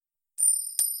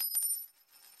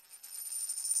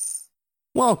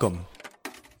Welcome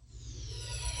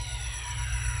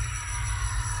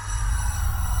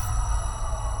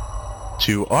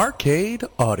to Arcade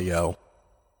Audio.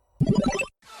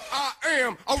 I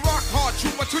am a rock hard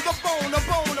trooper to the bone,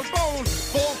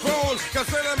 full grown,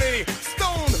 consider me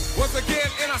stone. Once again,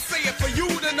 and I say it for you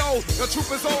to know, the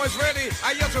truth is always ready.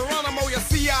 I am Geronimo, your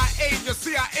CIA, you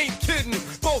see I ain't kidding.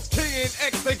 Both King and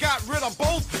X, they got rid of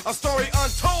both. A story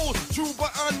untold, true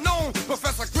but unknown.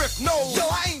 Professor Griff knows. Yo,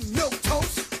 I ain't no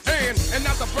toast. And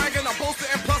not the bragging, I'm boasting,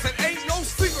 and plus it ain't no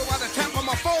secret why the tap on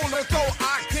my phone. Although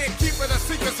I can't keep it a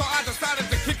secret, so I decided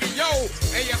to kick it, yo.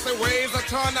 And yes, it weighs a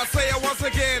ton, I say it once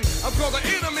again. I'm called the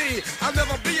enemy. I'll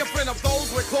never be a friend of those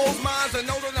with closed minds and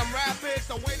know that I'm rapid,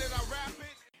 the way that I rap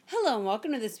it. Hello and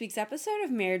welcome to this week's episode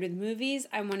of Married with Movies.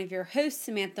 I'm one of your hosts,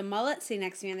 Samantha Mullet. Sitting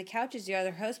next to me on the couch is your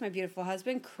other host, my beautiful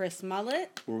husband, Chris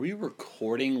Mullet. Were we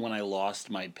recording when I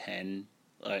lost my pen,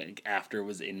 after it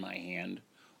was in my hand?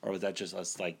 Or was that just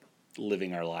us,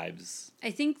 living our lives?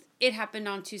 I think it happened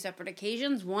on two separate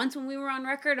occasions. Once when we were on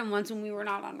record and once when we were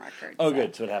not on record. Oh,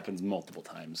 good. So it happens multiple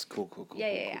times. Cool.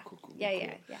 Yeah.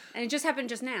 And it just happened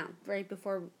just now, right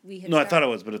before we hit No, start. I thought it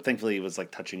was, but thankfully it was,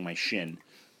 touching my shin.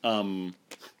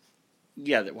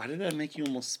 Yeah, why did that make you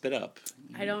almost spit up?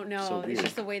 I don't know. So it's weird.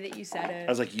 just the way that you said it.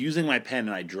 I was, using my pen,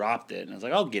 and I dropped it. And I was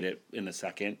like, I'll get it in a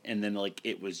second. And then,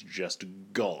 it was just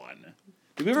gone.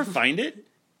 Did we ever find it?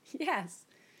 Yes.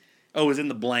 Oh, it was in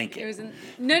the blanket. It was in...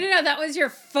 No, that was your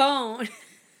phone.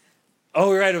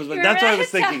 Oh, right. It was. That's what I was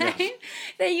thinking of.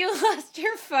 That you lost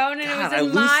your phone and God, it was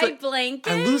in my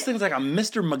blanket. I lose things like I'm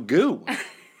Mr. Magoo.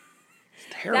 It's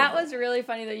terrible. That was really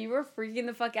funny, though. You were freaking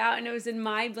the fuck out, and it was in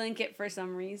my blanket for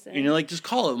some reason. And you're like, just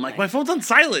call it. I'm like, my phone's on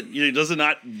silent. Does it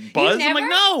not buzz? I'm like,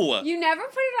 no. You never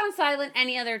put it on silent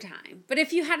any other time. But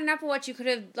if you had an Apple Watch, you could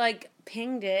have,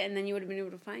 pinged it, and then you would have been able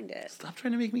to find it. Stop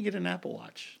trying to make me get an Apple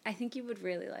Watch. I think you would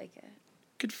really like it.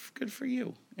 Good for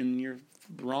you and your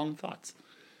wrong thoughts.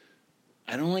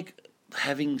 I don't like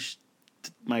having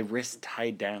my wrist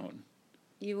tied down.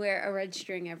 You wear a red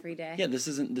string every day. Yeah, this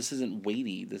isn't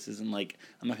weighty. This isn't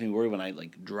I'm not gonna be worried when I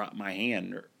drop my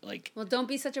hand or Well, don't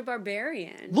be such a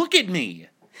barbarian. Look at me.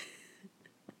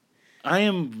 I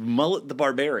am Mullet the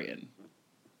Barbarian.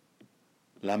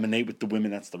 Laminate with the women.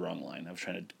 That's the wrong line. I was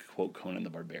trying to quote Conan the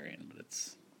Barbarian, but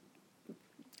it's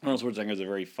Arnold Schwarzenegger has a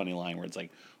very funny line where it's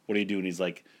like, what do you do? And he's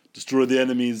like, destroy the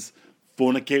enemies,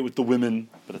 fornicate with the women,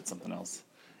 but it's something else.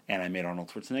 And I made Arnold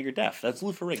Schwarzenegger deaf. That's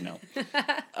Lou Ferrigno.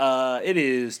 It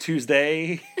is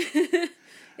Tuesday. It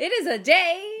is a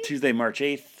day. Tuesday, March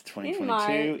 8th,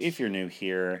 2022. If you're new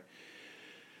here,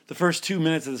 the first 2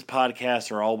 minutes of this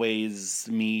podcast are always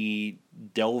me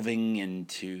delving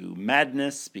into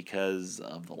madness because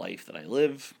of the life that I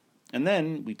live. And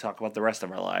then we talk about the rest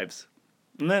of our lives.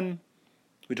 And then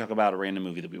we talk about a random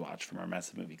movie that we watch from our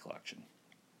massive movie collection.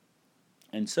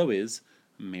 And so is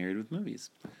Married with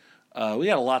Movies. We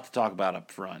got a lot to talk about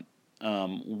up front.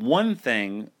 One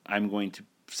thing I'm going to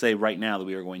say right now that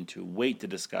we are going to wait to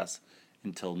discuss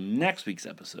until next week's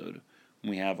episode,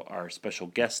 when we have our special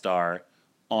guest star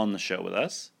on the show with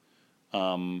us,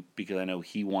 because I know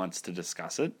he wants to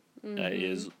discuss it. It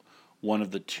is one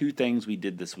of the two things we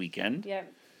did this weekend.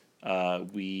 Yep.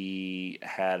 We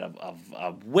had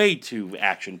a way too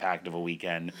action-packed of a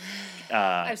weekend.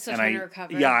 I'm still trying to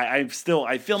recover. Yeah, I feel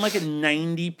like at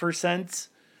 90%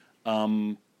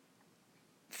 from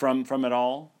it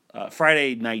all.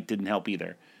 Friday night didn't help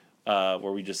either,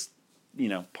 where we just,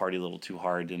 party a little too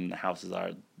hard, and the houses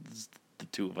are the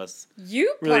two of us.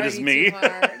 You really party just me. too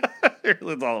hard.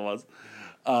 It's all of us.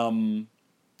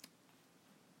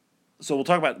 So we'll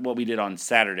talk about what we did on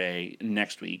Saturday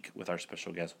next week with our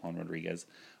special guest, Juan Rodriguez.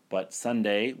 But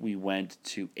Sunday, we went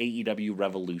to AEW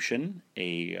Revolution,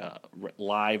 a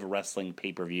live wrestling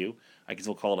pay-per-view. I can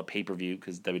still call it a pay-per-view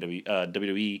because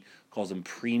WWE calls them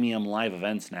premium live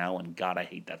events now, and God, I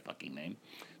hate that fucking name.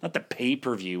 Not that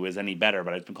pay-per-view is any better,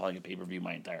 but I've been calling it pay-per-view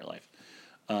my entire life.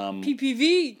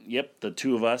 PPV. Yep, the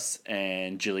two of us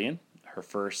and Jillian, her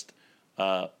first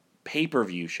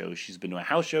pay-per-view show. She's been to a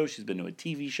house show, she's been to a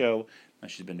TV show, now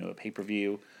she's been to a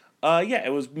pay-per-view. Yeah,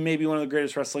 it was maybe one of the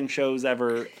greatest wrestling shows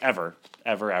ever. Ever?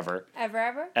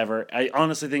 I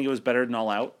honestly think it was better than All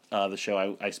Out, the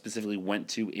show I specifically went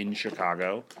to in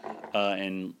Chicago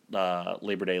in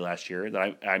Labor Day last year,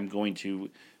 that I'm going to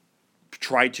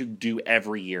try to do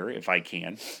every year if I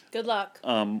can. Good luck.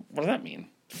 What does that mean?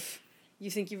 You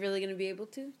think you're really going to be able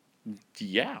to?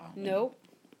 Yeah. Nope.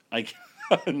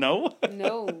 No?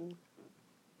 No.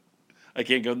 I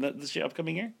can't go this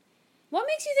upcoming year? What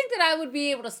makes you think that I would be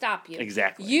able to stop you?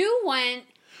 Exactly. You went...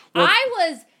 Well,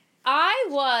 I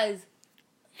was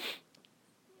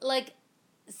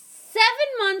 7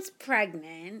 months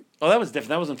pregnant. Oh, that was different.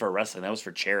 That wasn't for wrestling. That was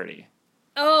for charity.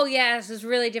 Oh, yeah, this is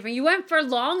really different. You went for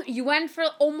long? You went for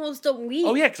almost a week.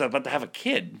 Oh, yeah, because I was about to have a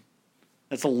kid.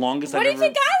 That's the longest What I've do ever...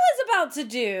 you think I was about to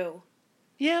do?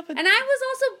 Yeah, but... And I was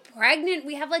also pregnant.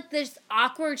 We have, like, this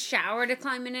awkward shower to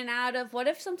climb in and out of. What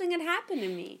if something had happened to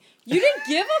me? You didn't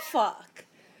give a fuck.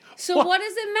 So what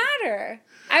does it matter?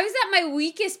 I was at my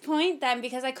weakest point then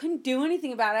because I couldn't do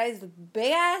anything about it. I had a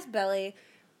big-ass belly.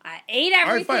 I ate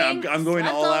everything. All right, fine. I'm going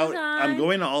slept all all the out. time. I'm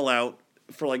going all out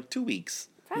for, like, 2 weeks.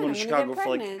 Fine, I'm going to I'm gonna Chicago get for,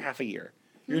 like, pregnant. half a year.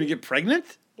 You're going to get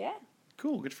pregnant? Yeah.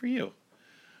 Cool, good for you.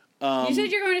 You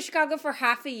said you're going to Chicago for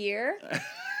half a year?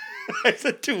 I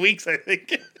said 2 weeks, I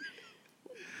think.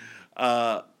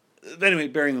 Anyway,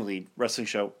 Bearing the Lead, wrestling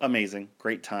show, amazing,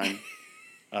 great time,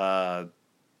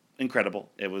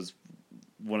 incredible. It was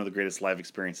one of the greatest live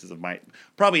experiences of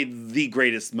probably the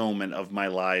greatest moment of my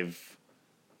live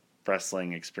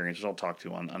wrestling experience, which I'll talk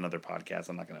to on another podcast.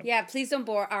 I'm not gonna. Yeah, please don't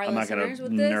bore our I'm not gonna listeners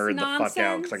with this nerd nonsense. the fuck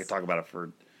out because I could talk about it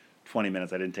for 20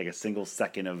 minutes. I didn't take a single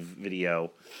second of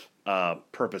video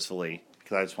purposefully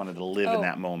because I just wanted to live in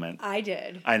that moment. I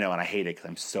did. I know, and I hate it because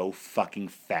I'm so fucking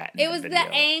fat. It was the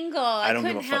angle. I don't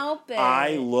couldn't give a fuck. help it.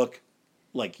 I look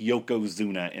like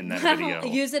Yokozuna in that video.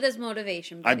 Use it as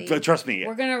motivation, buddy. Trust me.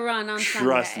 We're gonna run on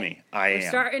Trust Sunday. me. I We're am.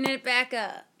 starting it back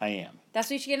up. I am. That's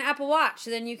why you should get an Apple Watch, so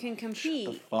then you can compete.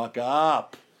 Shut the fuck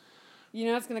up. You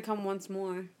know it's gonna come once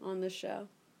more on this show.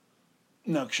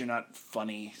 No, because you're not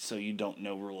funny, so you don't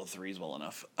know Rule of Threes well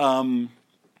enough.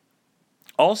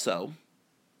 Also,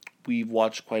 we've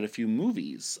watched quite a few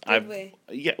movies. Did we?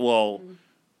 Yeah, well,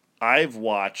 I've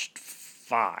watched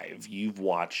 5. You've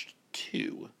watched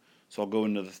 2. So I'll go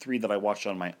into the 3 that I watched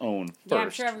on my own first. Yeah, I'm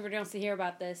sure everybody wants to hear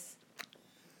about this.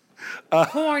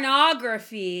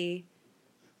 Pornography.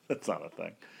 That's not a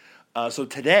thing. So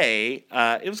today,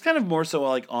 it was kind of more so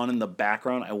like on in the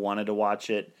background. I wanted to watch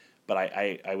it, but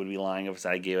I would be lying if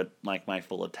I gave it like my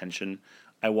full attention.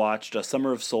 I watched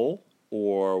Summer of Soul,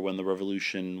 or When the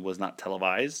Revolution Was Not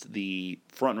Televised, the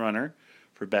frontrunner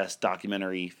for Best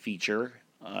Documentary Feature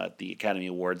at the Academy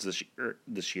Awards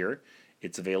this year.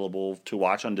 It's available to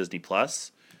watch on Disney+,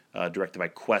 directed by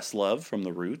Questlove from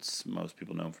The Roots. Most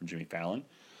people know him from Jimmy Fallon.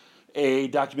 A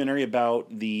documentary about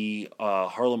the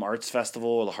Harlem Arts Festival,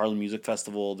 or the Harlem Music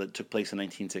Festival, that took place in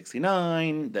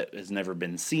 1969, that has never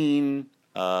been seen,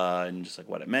 and just like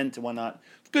what it meant and whatnot.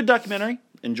 Good documentary.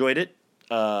 Enjoyed it.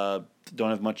 Don't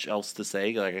have much else to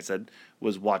say. Like I said,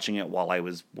 was watching it while I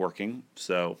was working.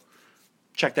 So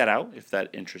check that out if that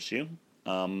interests you.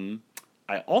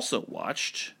 I also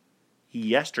watched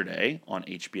yesterday on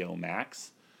HBO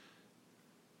Max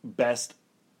Best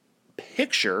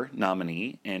Picture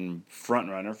nominee and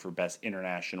frontrunner for Best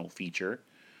International Feature,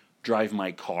 Drive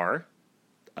My Car.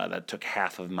 That took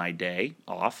half of my day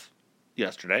off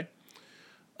yesterday.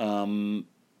 Thought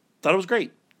it was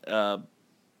great.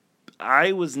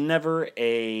 I was never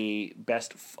a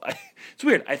best... It's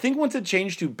weird. I think once it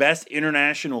changed to Best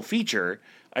International Feature,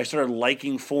 I started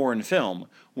liking foreign film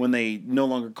when they no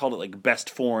longer called it like Best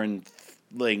Foreign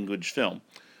Language Film.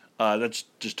 That's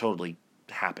just totally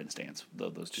happenstance,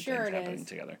 those two things happening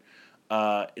together.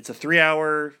 It's a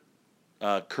 3-hour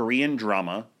Korean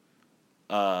drama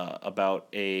about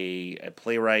a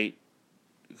playwright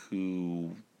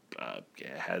who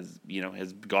has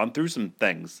gone through some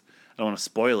things. I don't want to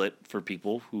spoil it for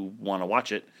people who want to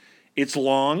watch it. It's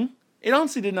long. It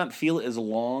honestly did not feel as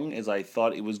long as I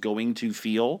thought it was going to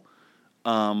feel.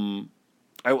 The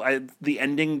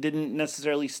ending didn't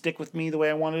necessarily stick with me the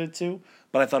way I wanted it to,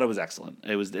 but I thought it was excellent.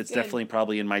 It's definitely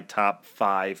probably in my top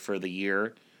 5 for the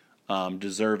year,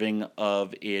 deserving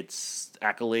of its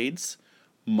accolades,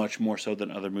 much more so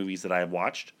than other movies that I have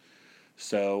watched.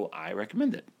 So I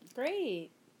recommend it.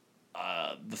 Great.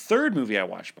 The third movie I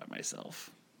watched by myself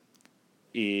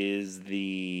is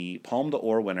the Palme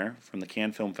d'Or winner from the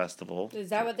Cannes Film Festival. Is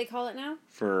that what they call it now?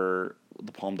 For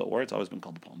the Palme d'Or? It's always been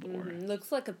called the Palme d'Or. Mm-hmm.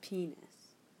 Looks like a penis.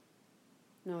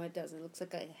 No, it doesn't. It looks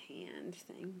like a hand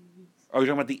thing. Are you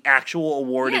talking about the actual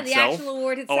award itself? Yeah, the actual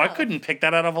award itself. Oh, I couldn't pick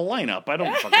that out of a lineup. I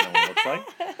don't fucking know what it looks like.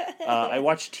 I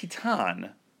watched Titan.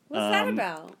 What's that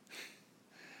about?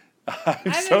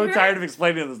 I'm so tired of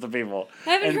explaining this to people.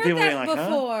 I haven't heard people that being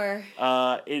before.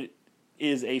 Huh? It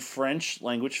is a French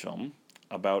language film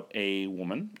about a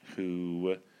woman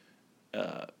who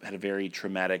had a very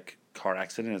traumatic car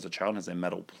accident as a child and has a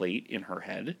metal plate in her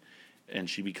head. And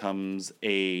she becomes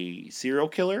a serial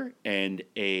killer and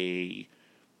a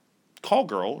call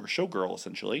girl, or show girl,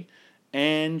 essentially.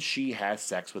 And she has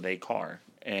sex with a car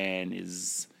and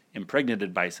is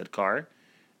impregnated by said car.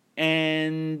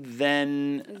 And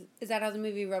then... Is that how the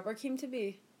movie Rubber came to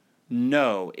be?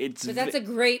 No, But that's a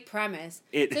great premise.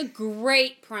 It's a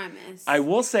great premise. I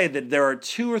will say that there are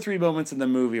 2 or 3 moments in the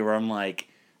movie where I'm like,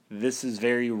 this is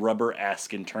very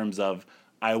Rubber-esque in terms of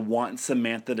I want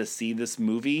Samantha to see this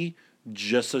movie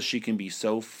just so she can be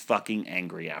so fucking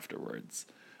angry afterwards.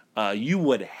 You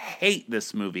would hate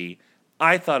this movie.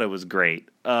 I thought it was great.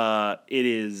 It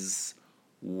is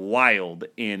wild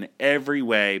in every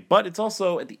way, but it's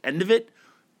also, at the end of it,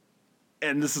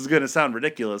 and this is going to sound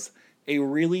ridiculous, a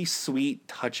really sweet,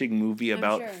 touching movie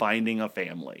about finding a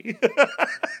family.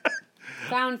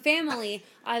 Found family.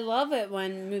 I love it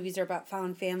when movies are about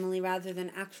found family rather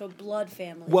than actual blood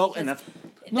family. Well, and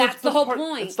that's the whole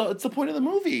point. It's the point of the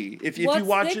movie. If What's you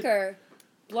watch thicker,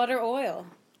 blood or oil?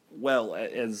 Well,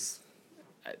 as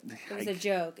it was a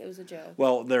joke. It was a joke.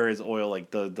 Well, there is oil. Like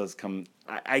does come.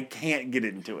 I can't get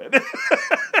into it.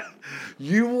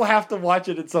 You will have to watch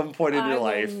it at some point in your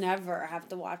life. I will never have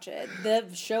to watch it. The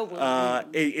show will.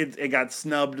 It got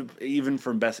snubbed even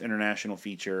from Best International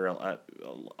Feature.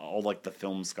 All like the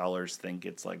film scholars think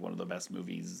it's like one of the best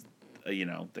movies,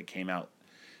 that came out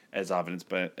as evidence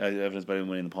by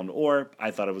winning the Palme d'Or.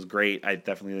 I thought it was great. I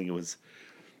definitely think it was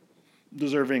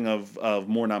deserving of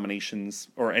more nominations,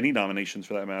 or any nominations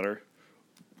for that matter.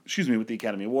 With the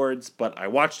Academy Awards, but I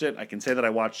watched it. I can say that I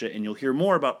watched it, and you'll hear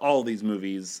more about all of these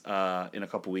movies in a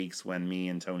couple weeks when me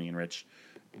and Tony and Rich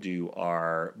do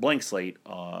our blank slate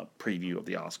preview of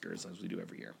the Oscars, as we do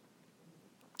every year.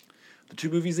 The 2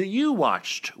 movies that you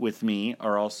watched with me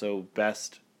are also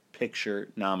Best Picture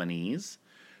nominees.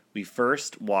 We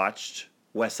first watched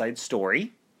West Side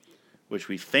Story, which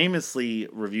we famously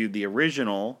reviewed the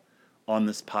original on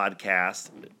this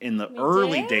podcast in the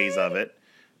early days of it.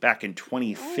 Back in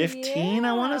 2015,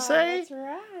 I want to say. That's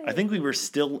right. I think we were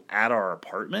still at our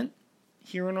apartment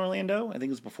here in Orlando. I think it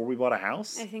was before we bought a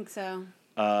house. I think so.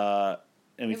 And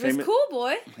it was cool,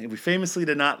 boy. We famously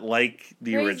did not like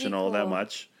the original that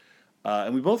much.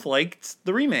 And we both liked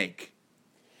the remake.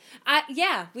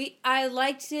 I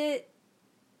liked it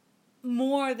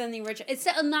more than the original. It's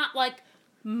not like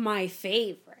my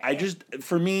favorite. I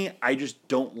just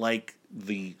don't like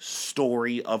the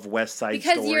story of West Side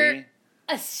Story. Because you're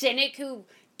a cynic who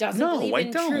doesn't believe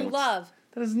in true love.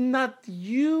 That is not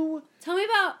you. Tell me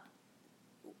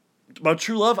about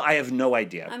true love. I have no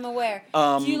idea. I'm aware.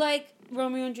 Do you like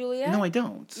Romeo and Juliet? No, I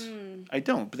don't. I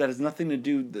don't. But that has nothing to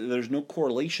do. There's no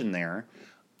correlation there.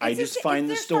 I just find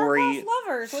the story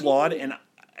flawed. And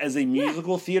as a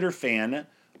musical theater fan,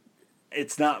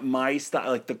 it's not my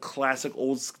style. Like the classic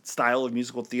old style of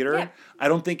musical theater, yeah. I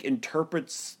don't think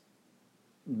interprets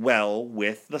well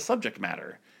with the subject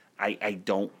matter. I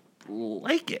don't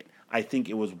like it. I think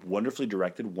it was wonderfully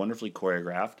directed, wonderfully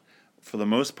choreographed, for the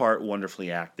most part, wonderfully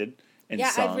acted and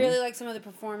sung. I really like some of the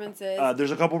performances.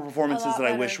 There's a couple of performances that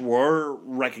I wish were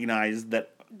recognized that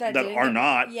are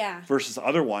not, versus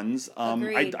other ones.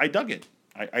 I dug it.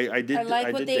 I did.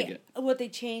 I did dig it. What they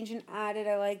changed and added.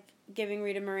 I like giving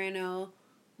Rita Moreno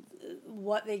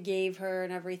what they gave her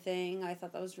and everything. I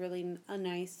thought that was really a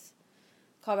nice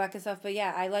callback and stuff. But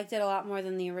yeah, I liked it a lot more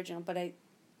than the original. But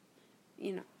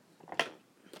Yeah,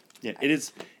 it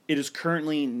is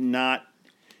currently not.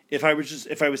 If I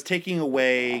was taking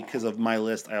away, because of my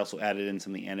list, I also added in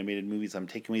some of the animated movies. I'm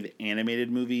taking away the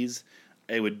animated movies.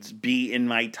 It would be in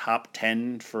my top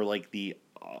 10 for like the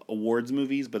awards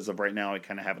movies, but as of right now, I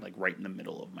kind of have it like right in the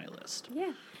middle of my list.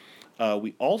 Yeah.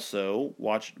 We also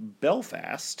watched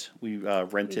Belfast. We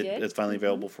rented. It's finally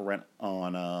available for rent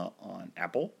on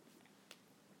Apple.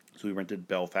 So we rented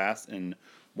Belfast and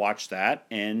watched that,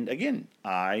 and again,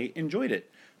 I enjoyed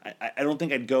it. I don't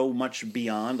think I'd go much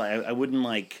beyond. I wouldn't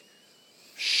like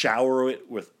shower it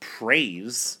with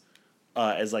praise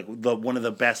as like one of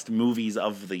the best movies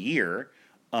of the year.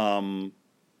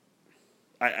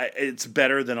 It's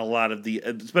better than a lot of the.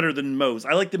 It's better than most.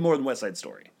 I liked it more than West Side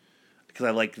Story because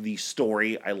I liked the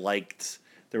story. I liked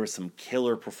there were some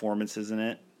killer performances in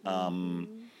it.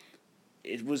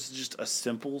 It was just a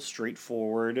simple,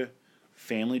 straightforward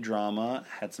family drama.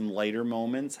 Had some lighter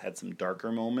moments. Had some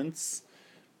darker moments.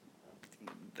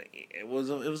 It was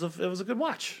a good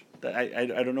watch. I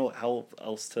don't know how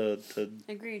else to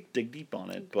dig deep on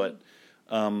it, but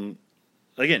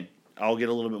again, I'll get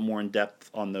a little bit more in depth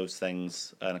on those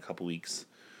things in a couple weeks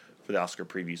for the Oscar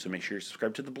preview. So make sure you're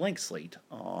subscribed to the Blank Slate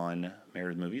on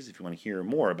Married Movies if you want to hear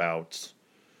more about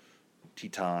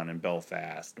Teton and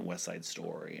Belfast and West Side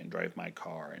Story and Drive My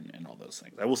Car and all those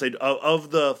things. I will say of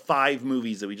the 5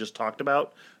 movies that we just talked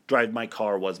about, Drive My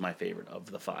Car was my favorite of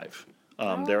the 5.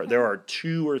 There are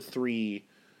 2 or 3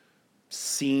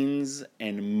 scenes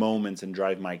and moments in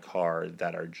Drive My Car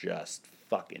that are just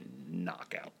fucking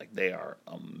knockout. Like, they are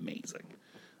amazing.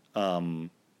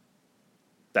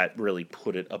 that really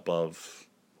put it above,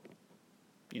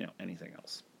 anything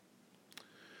else.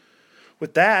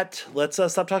 With that, let's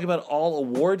stop talking about all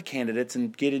award candidates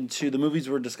and get into the movies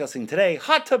we're discussing today.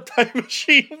 Hot Tub Time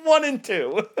Machine 1 and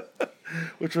 2,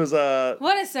 which was what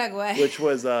a segue. Which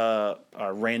was a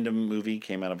random movie,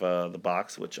 came out of the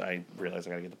box, which I realized I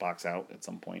got to get the box out at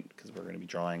some point because we're going to be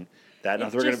drawing that.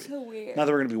 It's just so weird. Not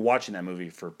that we're going to be watching that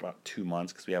movie for about 2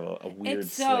 months because we have a weird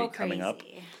slate coming up.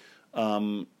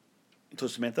 So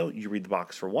Samantha, you read the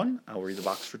box for 1. I'll read the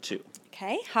box for 2.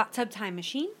 Okay, Hot Tub Time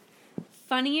Machine.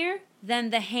 Funnier than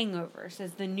The Hangover,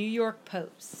 says the New York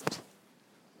Post.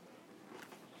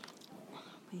 Oh,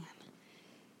 man.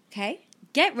 Okay,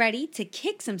 get ready to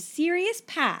kick some serious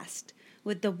past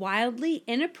with the wildly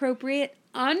inappropriate,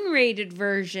 unrated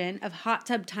version of Hot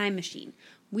Tub Time Machine.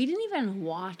 We didn't even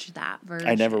watch that version.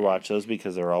 I never watch those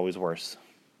because they're always worse.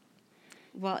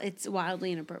 Well, it's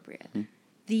wildly inappropriate.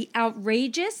 The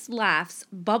outrageous laughs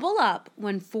bubble up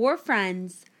when 4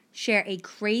 friends share a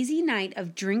crazy night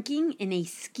of drinking in a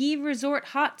ski resort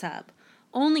hot tub,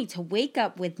 only to wake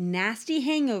up with nasty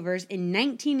hangovers in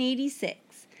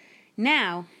 1986.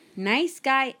 Now, nice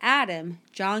guy Adam,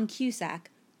 John Cusack,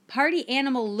 party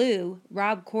animal Lou,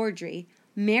 Rob Corddry,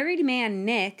 married man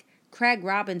Nick, Craig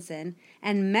Robinson,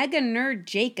 and mega nerd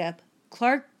Jacob,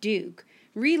 Clark Duke,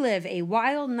 relive a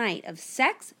wild night of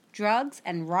sex, drugs,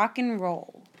 and rock and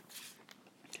roll.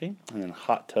 Okay, and then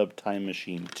Hot Tub Time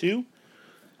Machine 2.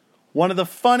 One of the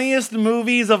funniest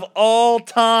movies of all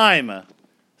time,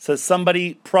 says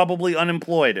somebody probably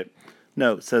unemployed.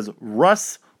 No, it says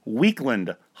Russ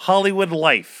Weekland, Hollywood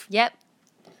Life. Yep.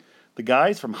 The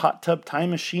guys from Hot Tub Time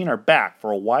Machine are back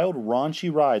for a wild,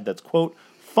 raunchy ride that's, quote,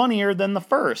 funnier than the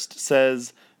first,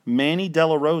 says Manny De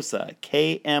La Rosa,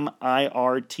 KMIR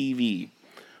TV.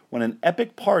 When an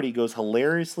epic party goes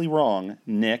hilariously wrong,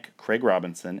 Nick, Craig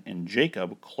Robinson, and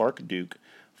Jacob, Clark Duke,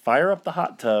 fire up the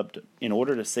hot tub in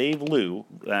order to save Lou.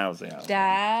 In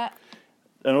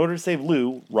order to save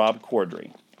Lou, Rob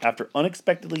Corddry. After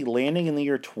unexpectedly landing in the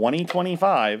year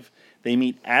 2025, they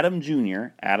meet Adam Jr.,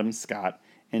 Adam Scott,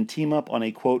 and team up on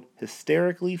a, quote,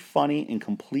 hysterically funny and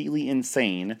completely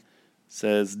insane,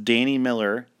 says Danny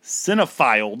Miller,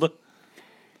 cinephiled,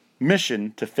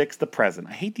 mission to fix the present.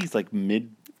 I hate these,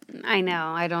 I know,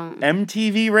 I don't...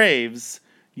 MTV raves.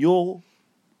 You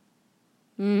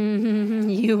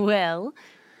will.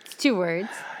 It's 2 words.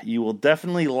 You will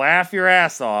definitely laugh your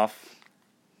ass off.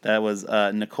 That was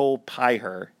Nicole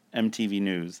Pyher, MTV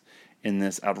News, in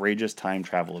this outrageous time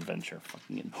travel adventure.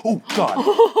 Oh, God.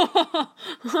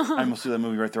 I almost threw that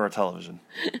movie right through our television.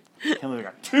 Can't believe we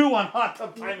got 2 on Hot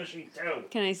Tub Time Machine 2.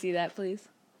 Can I see that, please?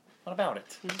 What about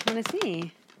it? I just want to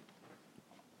see.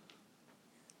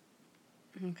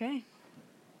 Okay.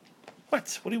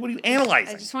 What? What are you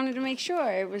analyzing? I just wanted to make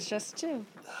sure. It was just 2.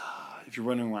 If you're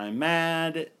wondering why I'm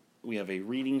mad, we have a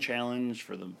reading challenge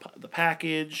for the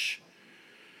package.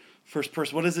 First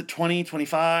person, what is it, 20,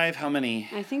 25? How many?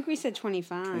 I think we said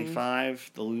 25.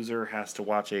 25. The loser has to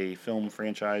watch a film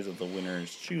franchise of the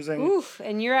winner's choosing. Oof,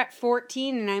 and you're at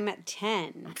 14 and I'm at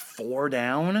 10. I'm 4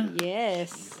 down?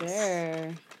 Yes,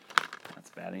 sir. That's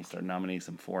bad. I need to start nominating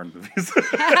some foreign movies.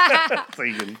 So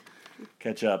you can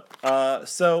catch up.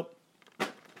 So,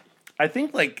 I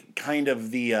think, kind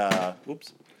of the,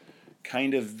 what's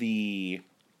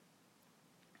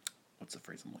the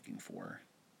phrase I'm looking for?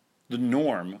 The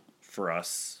norm for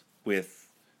us with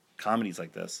comedies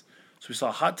like this. So we saw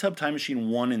Hot Tub Time Machine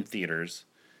 1 in theaters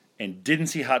and didn't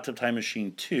see Hot Tub Time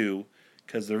Machine 2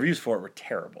 because the reviews for it were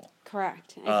terrible.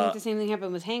 Correct. I think the same thing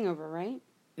happened with Hangover, right?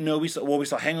 No, we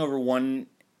saw Hangover 1,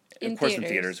 in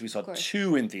theaters. We saw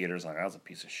 2 in theaters. That was a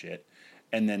piece of shit.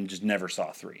 And then just never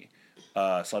saw 3.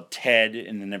 Saw Ted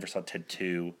and then never saw Ted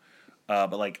 2.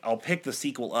 But I'll pick the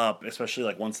sequel up,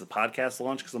 especially once the podcast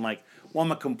launched, because I'm well,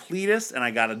 I'm a completist, and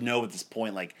I got to know at this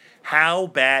point, how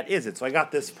bad is it? So I got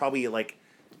this probably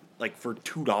for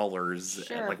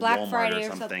 $2 at Black Walmart Friday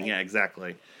or something. Yeah,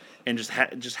 exactly. And just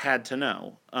had to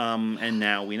know. And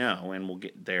now we know, and we'll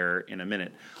get there in a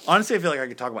minute. Honestly, I feel like I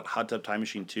could talk about Hot Tub Time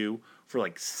Machine 2 for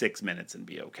 6 minutes and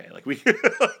be okay.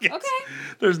 Okay.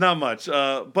 There's not much,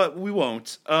 but we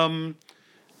won't.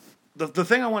 The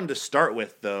thing I wanted to start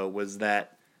with, though, was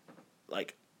that,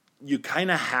 you kind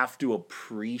of have to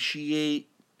appreciate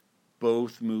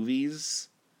both movies.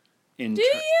 Do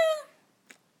you?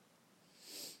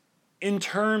 In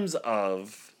terms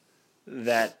of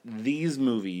that these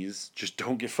movies just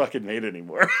don't get fucking made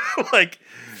anymore.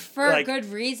 For a good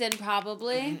reason,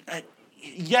 probably.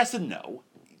 Yes and no.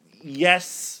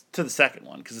 yes to the second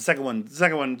one, because the second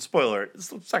one, spoiler,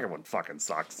 the second one fucking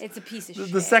sucks. It's a piece of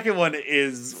shit. The second one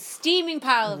is steaming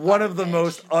pile of one of the garbage.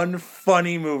 most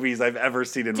unfunny movies I've ever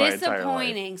seen in my entire life.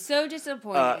 Disappointing. So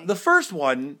disappointing. The first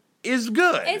one is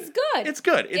good. It's good. It's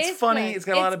good. It's funny. Good. It's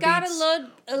got a lot of beats. It's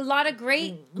got a lot of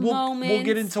great moments. We'll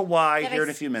get into why that here I in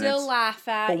a few minutes. Still laugh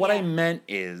at. But what I meant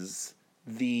is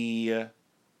the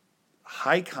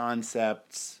high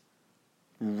concepts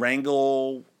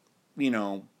wrangle,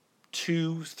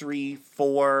 2, 3,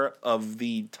 4 of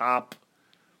the top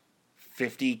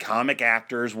 50 comic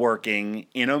actors working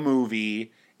in a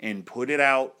movie and put it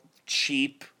out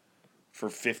cheap for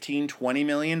 $15-20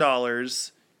 million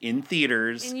in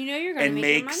theaters, and you're going to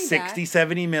make your money 60, back.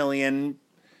 70 million.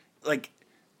 Like,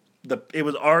 it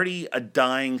was already a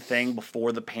dying thing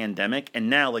before the pandemic, and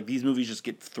now these movies just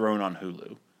get thrown on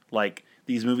Hulu. Like,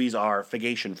 these movies are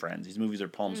Fagation Friends. These movies are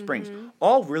Palm Springs.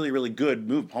 All really, really good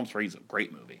movies. Palm Springs is a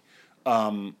great movie.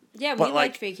 Yeah, we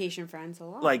like Vacation Friends a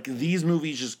lot. Like, these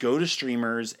movies just go to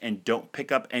streamers and don't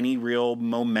pick up any real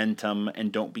momentum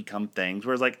and don't become things.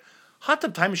 Whereas, Hot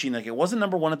Tub Time Machine, it wasn't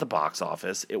number one at the box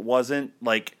office. It wasn't,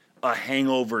 a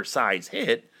Hangover size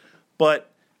hit.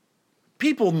 But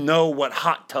people know what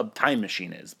Hot Tub Time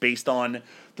Machine is based on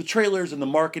the trailers and the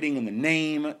marketing and the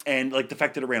name and, the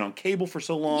fact that it ran on cable for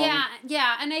so long.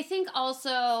 Yeah. And I think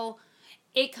also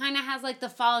it kind of has, the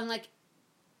following,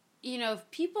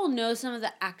 if people know some of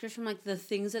the actors from, the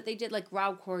things that they did,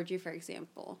 Rob Corddry, for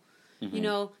example,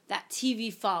 that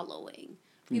TV following.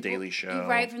 From Daily Show.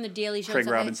 Right, from the Daily Show. Craig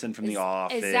Robinson from The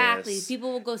Office. Exactly.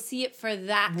 People will go see it for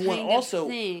that kind of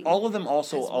thing. All of them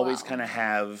also always kind of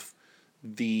have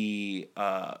the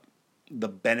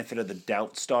benefit of the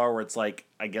doubt star, where it's I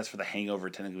guess for The Hangover,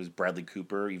 technically it was Bradley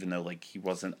Cooper, even though he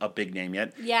wasn't a big name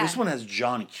yet. Yeah. This one has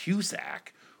John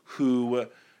Cusack, who,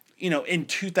 in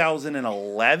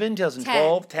 2011,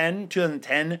 2012,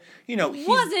 2010, he's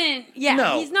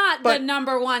he's not the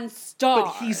number one star.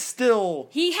 But he's still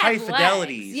high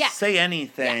fidelity, Say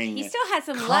Anything. Yeah, he still has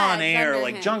some Con legs Air. under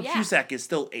him. John Cusack is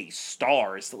still a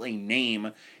star, is still a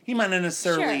name. He might not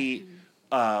necessarily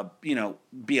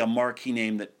be a marquee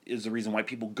name that is the reason why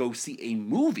people go see a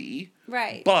movie.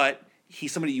 Right. But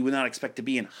he's somebody you would not expect to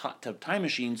be in Hot Tub Time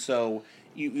Machine, so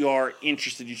you are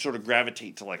interested, you sort of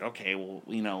gravitate to okay, well,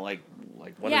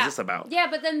 what is this about? Yeah,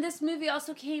 but then this movie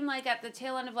also came at the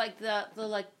tail end of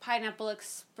the Pineapple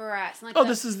Express. And,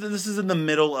 this is in the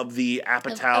middle of the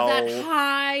Apatow of that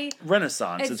high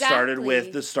renaissance. Exactly.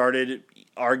 It started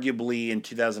arguably in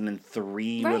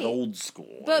 2003 with Old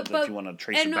School. But if you want to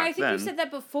trace it back I think then. you said that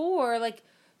before.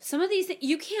 Some of these things,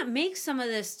 you can't make some of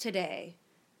this today,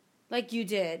 you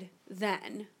did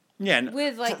then. Yeah,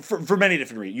 with for many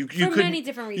different reasons. Many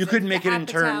different reasons. You couldn't make it in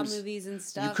Apatow terms movies and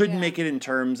stuff. You couldn't make it in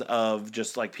terms of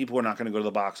just people are not going to go to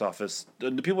the box office.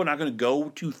 The people are not going to go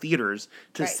to theaters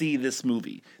to see this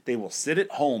movie. They will sit at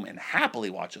home and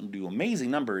happily watch it and do amazing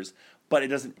numbers, but it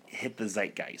doesn't hit the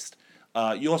zeitgeist.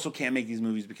 You also can't make these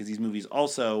movies because these movies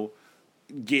also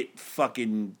get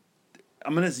fucking.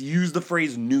 I'm going to use the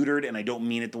phrase neutered, and I don't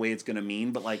mean it the way it's going to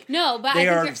mean, but they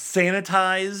are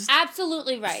sanitized.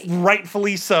 Absolutely right.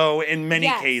 Rightfully so in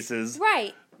many cases.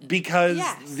 Right. Because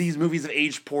these movies have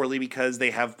aged poorly because they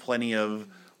have plenty of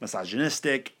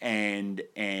misogynistic and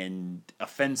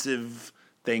offensive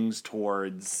things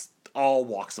towards all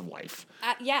walks of life.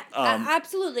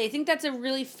 Absolutely. I think that's a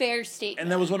really fair statement.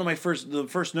 And that was one of my the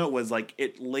first note was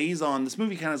it lays on, this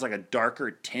movie kind of has a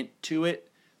darker tint to it.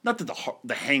 Not that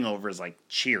the Hangover is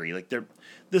cheery.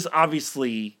 This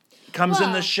obviously comes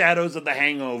in the shadows of The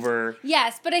Hangover.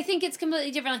 Yes, but I think it's completely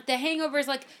different. The Hangover is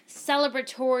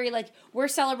celebratory. We're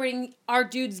celebrating our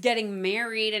dude's getting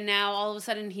married, and now all of a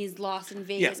sudden he's lost in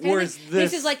Vegas. Yeah, whereas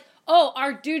this is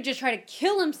our dude just tried to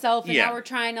kill himself, and now we're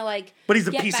trying to But he's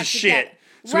a piece of shit.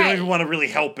 So we don't even want to really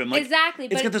help him. Exactly.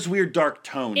 It's got this weird dark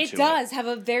tone to it. It does have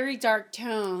a very dark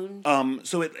tone.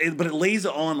 So but it lays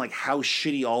on how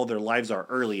shitty all their lives are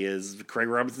early. Is Craig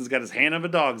Robinson's got his hand up a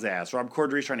dog's ass. Rob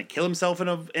Corddry's trying to kill himself in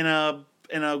a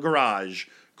garage.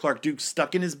 Clark Duke's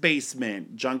stuck in his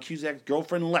basement. John Cusack's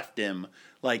girlfriend left him.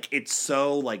 It's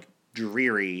so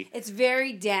dreary. It's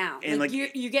very down. And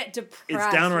you get depressed.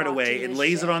 It's down right away. It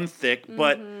lays it on thick,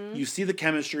 but you see the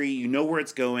chemistry, you know where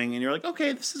it's going, and you're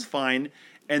okay, this is fine.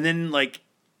 And then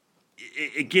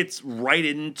it gets right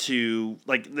into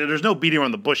there's no beating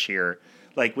around the bush here.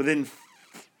 Within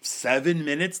 7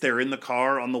 minutes, they're in the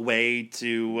car on the way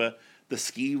to the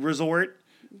ski resort.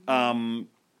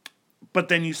 But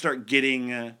then you start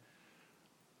getting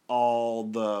all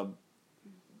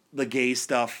the gay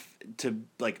stuff to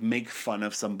make fun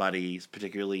of somebody,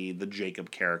 particularly the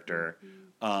Jacob character,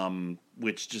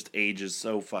 which just ages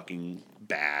so fucking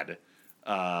bad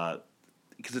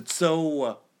because it's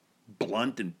so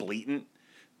blunt and blatant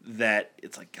that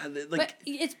it's like, God, like, but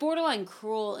it's borderline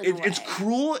cruel. It's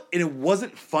cruel, and it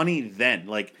wasn't funny then.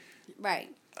 Like, right.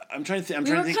 I'm trying to think.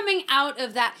 We were coming out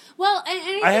of that. Well,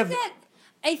 and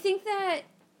I think that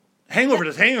Hangover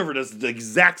does the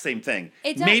exact same thing.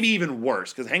 It does. Maybe even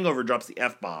worse because Hangover drops the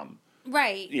F-bomb.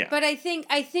 Right. Yeah. But I think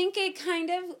it kind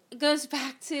of goes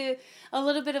back to a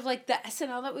little bit of like the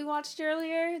SNL that we watched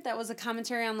earlier. That was a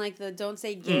commentary on like the "Don't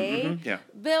Say Gay" Yeah.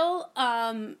 bill.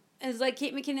 Is like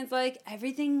Kate McKinnon's like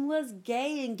everything was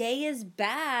gay and gay is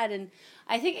bad, and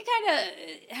I think it kind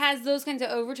of has those kinds of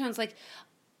overtones. Like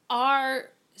our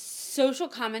social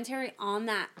commentary on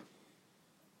that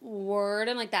word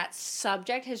and like that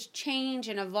subject has changed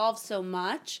and evolved so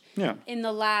much in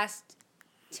the last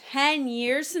 10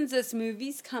 years since this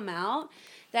movie's come out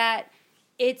that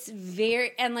it's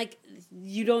very, and like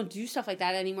you don't do stuff like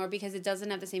that anymore because it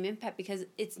doesn't have the same impact because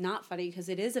it's not funny because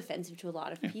it is offensive to a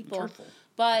lot of people.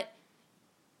 But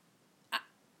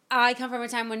I come from a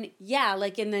time when,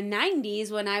 like in the 90s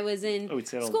when I was in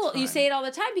school, you say it all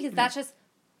the time because that's just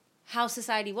how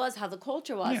society was, how the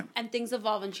culture was, and things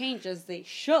evolve and change as they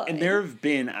should. And there have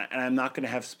been, and I'm not going to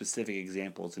have specific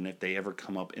examples, and if they ever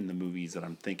come up in the movies that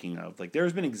I'm thinking of, like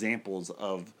there's been examples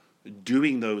of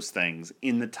doing those things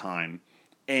in the time,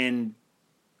 and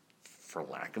for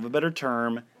lack of a better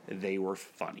term, they were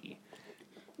funny.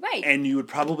 Right. And you would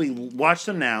probably watch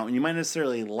them now, and you might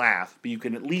necessarily laugh, but you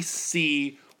can at least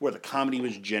see where the comedy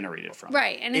was generated from.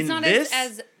 Right, and it's not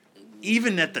as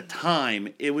even at the time,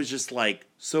 it was just like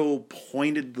so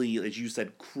pointedly, as you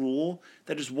said, cruel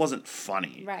that just wasn't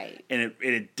funny. Right. And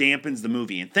it dampens the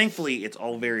movie. And thankfully, it's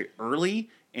all very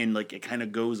early and like it kind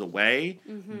of goes away.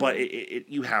 Mm-hmm. But it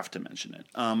you have to mention it.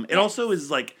 It also is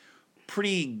like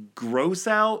pretty gross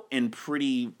out and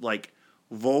pretty like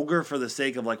vulgar for the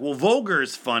sake of like, well, vulgar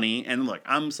is funny. And look,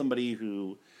 I'm somebody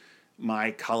who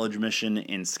my college mission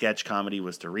in sketch comedy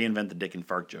was to reinvent the dick and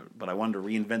fart joke. But I wanted to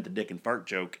reinvent the dick and fart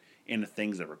joke into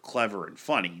things that were clever and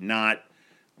funny, not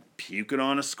puking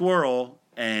on a squirrel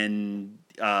and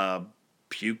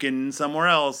puking somewhere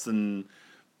else and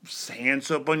hand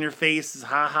soap on your face is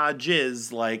ha-ha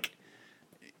jizz. Like,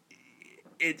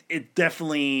 it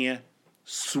definitely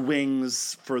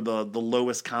swings for the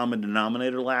lowest common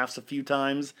denominator laughs a few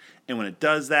times, and when it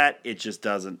does that, it just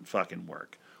doesn't fucking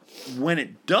work. When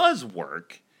it does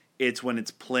work, it's when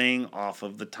it's playing off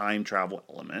of the time travel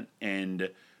element and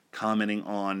commenting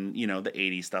on, you know, the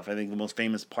 80s stuff. I think the most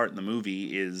famous part in the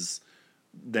movie is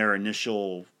their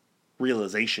initial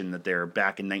realization that they're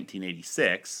back in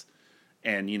 1986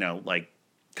 and, you know, like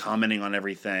commenting on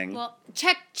everything. Well,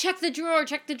 check the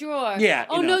drawer. Yeah.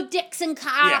 Oh, no dicks and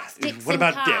cocks. Yeah. Dicks what and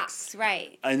about cocks. dicks?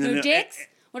 Right. And then, no dicks?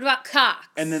 What about cocks?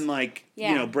 And then, like,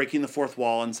 you know, breaking the fourth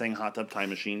wall and saying hot tub time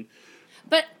machine.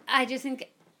 But I just think,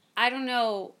 I don't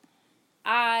know,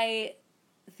 I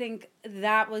think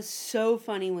that was so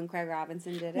funny when Craig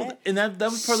Robinson did it. And that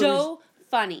was part of the reason.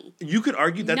 Funny. You could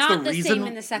argue that's Not the reason. Not the same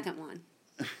in the second one.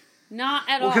 Not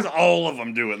at all. Because all of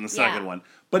them do it in the second one.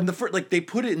 But in the first, like, they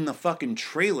put it in the fucking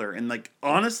trailer, and like,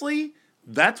 honestly,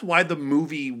 that's why the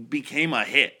movie became a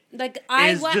hit. Like,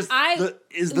 I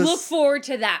look forward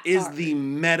to that Is part. the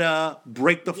meta,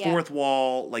 break the fourth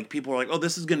wall, like, people are like, oh,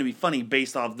 this is going to be funny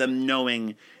based off them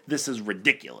knowing this is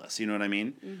ridiculous, you know what I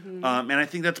mean? Mm-hmm. And I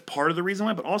think that's part of the reason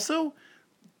why, but also,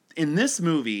 in this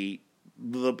movie,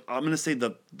 I'm going to say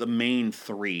the main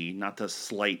three, not to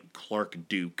slight Clark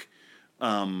Duke,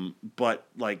 but,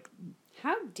 like...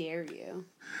 How dare you?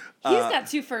 He's got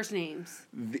two first names.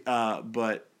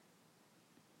 But...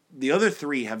 the other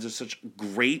three have just such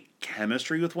great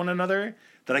chemistry with one another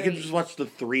that I could just watch the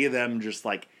three of them just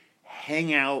like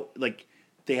hang out. Like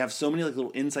they have so many like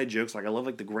little inside jokes. Like I love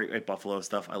like the Great White Buffalo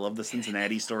stuff. I love the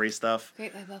Cincinnati story stuff.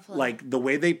 Great White Buffalo. Like the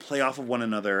way they play off of one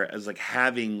another as like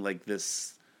having like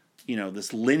this, you know,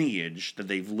 this lineage that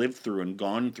they've lived through and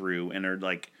gone through and are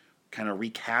like kind of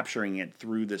recapturing it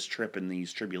through this trip and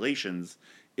these tribulations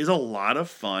is a lot of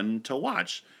fun to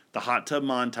watch. The hot tub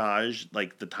montage,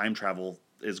 like the time travel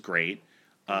is great.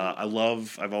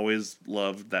 I've always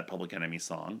loved that Public Enemy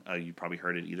song. You probably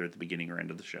heard it either at the beginning or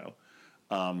end of the show.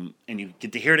 And you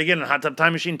get to hear it again in Hot Tub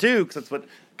Time Machine 2, because that's what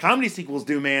comedy sequels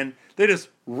do, man. They just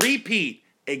repeat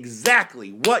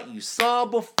exactly what you saw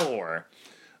before.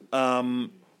 The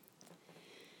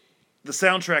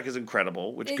soundtrack is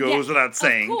incredible, which goes without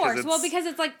saying. Of course. Well, because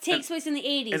it's like takes place in the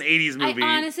 80s. An 80s movie.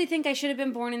 I honestly think I should have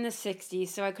been born in the 60s,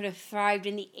 so I could have thrived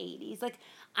in the 80s. Like,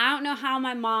 I don't know how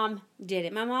my mom did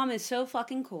it. My mom is so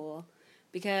fucking cool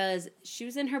because she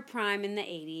was in her prime in the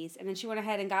 80s, and then she went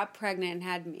ahead and got pregnant and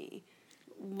had me.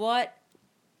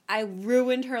 I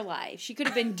ruined her life. She could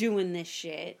have been doing this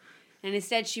shit. And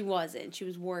instead she wasn't. She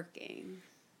was working.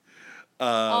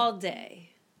 All day.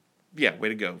 Yeah, way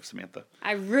to go, Samantha.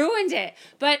 I ruined it.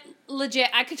 But legit,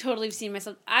 I could totally have seen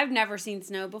myself. I've never seen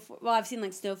snow before. Well, I've seen,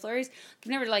 like, snow flurries. I've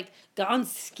never, like, gone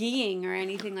skiing or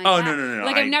anything like that. Oh, no.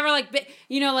 Like, I've never, like, been,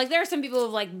 you know, like, there are some people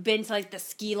who've, like, been to, like, the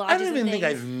ski lodges. I don't even think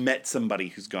I've met somebody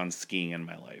who's gone skiing in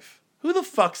my life. Who the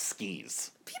fuck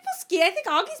skis? People ski. I think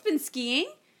Augie's been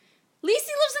skiing. Lacey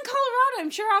lives in Colorado. I'm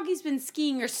sure Augie's been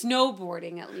skiing or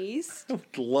snowboarding, at least. I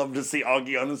would love to see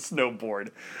Augie on a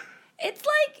snowboard. It's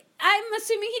like, I'm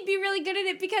assuming he'd be really good at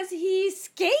it because he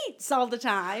skates all the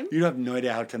time. You have no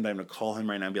idea how tempted I'm to call him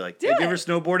right now and be like, Do have you it. ever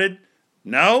snowboarded?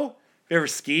 No? Have you ever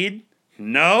skied?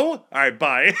 No? All right,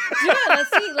 bye. Do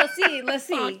it. Let's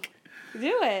see. Fuck.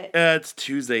 Do it. It's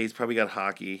Tuesday. He's probably got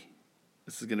hockey.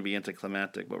 This is going to be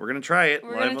anticlimactic, but we're going to try it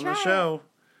We're live gonna on the try show.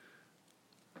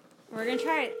 We're going to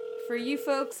try it for you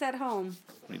folks at home.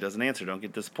 When he doesn't answer, don't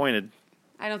get disappointed.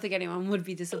 I don't think anyone would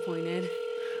be disappointed.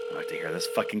 I have to hear this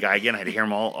fucking guy again. I had to hear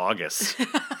him all August.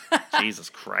 Jesus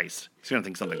Christ. He's going to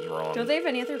think something's wrong. Don't they have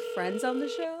any other friends on the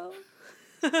show?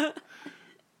 I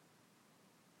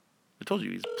told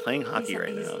you, he's playing hockey right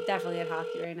He's now. definitely at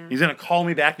hockey right now. He's going to call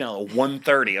me back now at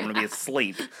 1:30. I'm going to be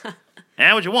asleep.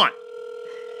 What'd you want?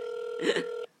 All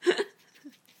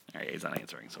right, he's not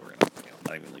answering, so we're going to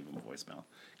not even leave him a voicemail.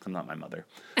 I'm not my mother.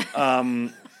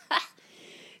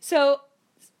 So,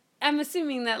 I'm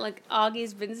assuming that, like,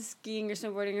 Augie's been skiing or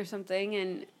snowboarding or something,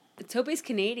 and Tope's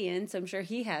Canadian, so I'm sure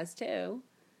he has, too.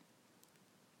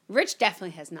 Rich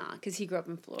definitely has not, because he grew up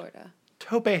in Florida.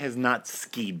 Tope has not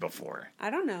skied before. I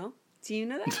don't know. Do you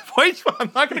know that? Wait,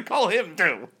 I'm not going to call him,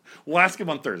 too. We'll ask him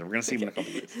on Thursday. We're going to see him in a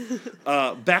couple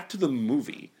days. Back to the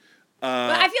movie. But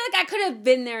I feel like I could have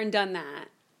been there and done that.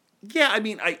 Yeah, I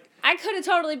mean, I could have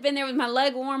totally been there with my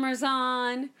leg warmers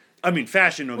on.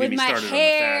 fashion, don't get With me my started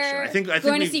hair, on the fashion. I think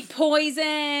going to see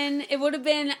Poison. I would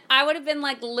have been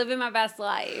like living my best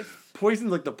life.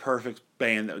 Poison's like the perfect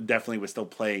band that definitely was still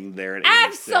playing there at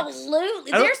 86.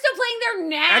 Absolutely. They're still playing there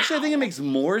now. Actually, I think it makes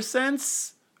more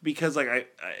sense because, like, I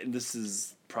this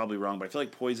is probably wrong, but I feel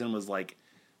like Poison was, like,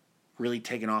 really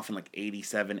taken off in, like,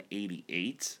 87,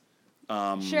 88.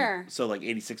 Sure. So, like,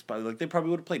 86, probably, like, they probably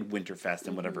would have played Winterfest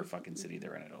in whatever fucking city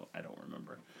they're in. I don't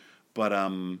remember. But,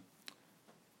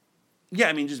 yeah,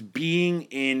 I mean, just being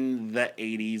in the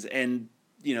 80s and,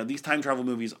 you know, these time travel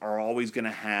movies are always going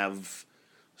to have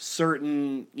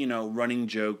certain, you know, running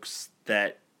jokes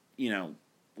that, you know,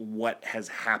 what has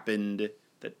happened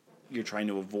that you're trying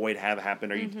to avoid have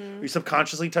happened. Are you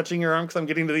subconsciously touching your arm because I'm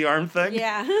getting to the arm thing?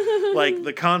 Yeah. Like,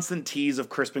 the constant tease of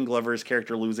Crispin Glover's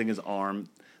character losing his arm,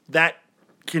 that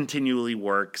continually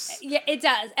works. Yeah, it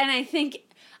does. And I think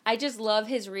I just love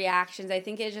his reactions. I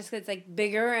think it just gets, like,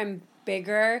 bigger and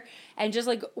bigger. And just,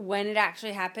 like, when it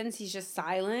actually happens, he's just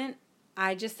silent.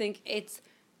 I just think it's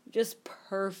just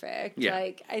perfect. Yeah.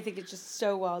 Like, I think it's just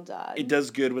so well done. It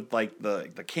does good with, like, the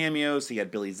cameos. He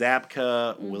had Billy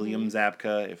Zabka, William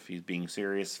Zabka, if he's being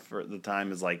serious for the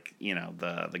time, is, like, you know,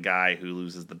 the guy who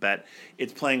loses the bet.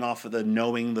 It's playing off of the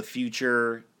knowing the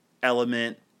future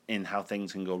element and how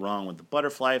things can go wrong with the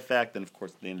butterfly effect. And, of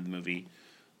course, at the end of the movie,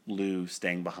 Lou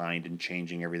staying behind and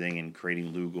changing everything and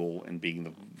creating Lugal and being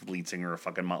the lead singer of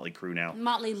fucking Motley Crue now.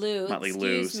 Motley Lou.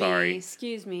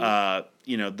 Excuse me.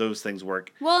 You know, those things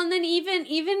work. Well, and then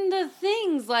even the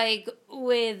things like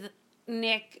with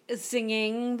Nick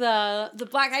singing the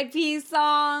Black Eyed Peas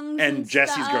songs And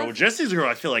Jesse's stuff. Girl. Jesse's Girl,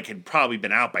 I feel like, had probably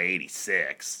been out by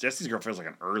 86. Jesse's Girl feels like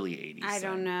an early 80s. I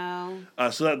don't know.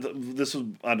 So this was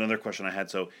another question I had.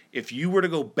 So if you were to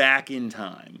go back in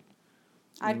time,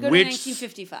 I'd go to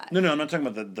 1955. No, I'm not talking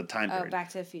about the time Oh, period. Back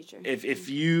to the Future. If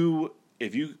you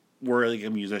were like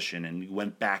a musician and you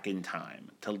went back in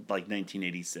time to like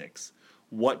 1986,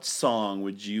 what song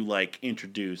would you like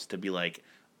introduce to be like,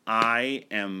 I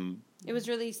am? It was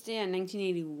released in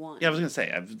 1981. Yeah, I was gonna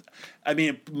say. I mean,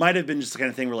 it might have been just the kind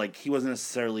of thing where like he wasn't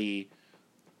necessarily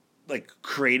like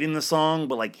creating the song,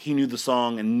 but like he knew the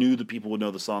song and knew the people would know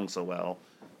the song so well.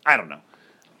 I don't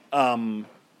know.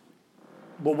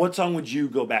 But what song would you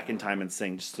go back in time and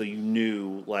sing just so you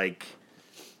knew, like,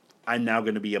 I'm now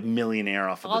going to be a millionaire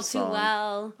off of All this song? Too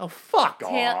Well. Oh, fuck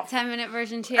off. 10-minute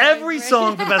version. Every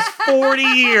song for the best 40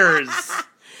 years.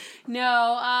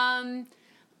 No,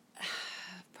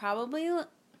 probably,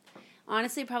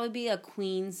 honestly, probably be a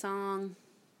Queen song.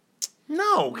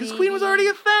 No, because Queen was already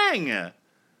a thing.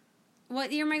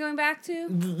 What year am I going back to?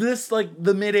 This, like,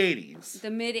 the mid-80s.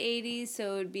 The mid-80s,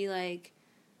 so it would be like,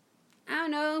 I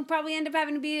don't know, probably end up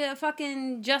having to be a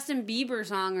fucking Justin Bieber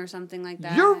song or something like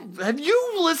that. Have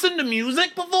you listened to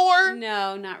music before?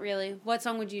 No, not really. What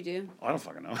song would you do? I don't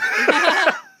fucking know.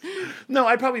 No,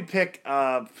 I'd probably pick,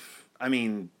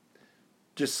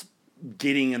 just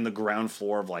getting in the ground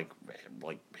floor of like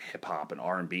hip hop and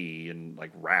R&B and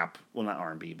like rap. Well, not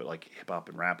R&B, but like hip hop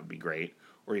and rap would be great.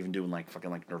 Or even doing like fucking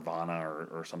like Nirvana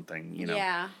or something, you know.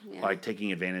 Yeah. Like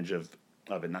taking advantage of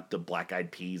it, not the Black Eyed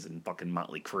Peas and fucking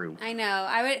Motley Crue. I know.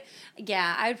 I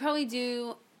would probably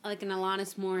do like an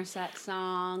Alanis Morissette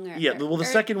song. The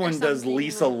second one does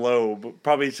Lisa Loeb.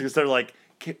 Probably because they're like,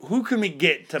 who can we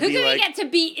get to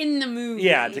be in the movie?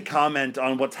 Yeah, to comment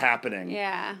on what's happening.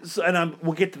 Yeah. So, and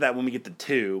we'll get to that when we get to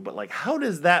 2. But like, how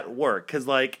does that work? Because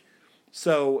like,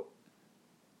 so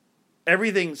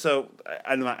everything. So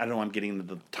I don't know. I'm getting into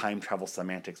the time travel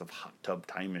semantics of Hot Tub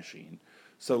Time Machine.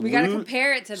 So we got to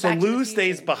compare it to. So Lou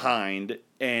stays behind,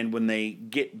 and when they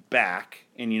get back,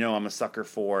 and I'm a sucker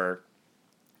for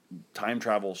time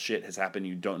travel shit has happened.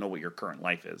 You don't know what your current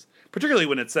life is, particularly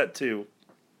when it's set to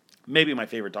maybe my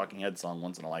favorite Talking Heads song,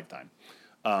 "Once in a Lifetime."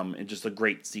 And just a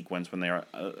great sequence when they are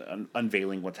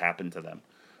unveiling what's happened to them.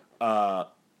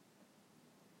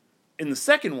 In the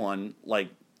second one, like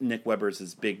Nick Weber's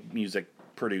his big music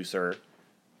producer,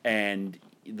 and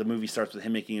the movie starts with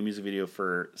him making a music video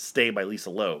for Stay by Lisa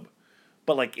Loeb.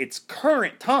 But, like, it's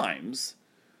current times,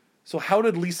 so how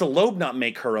did Lisa Loeb not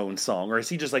make her own song? Or is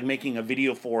he just, like, making a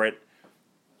video for it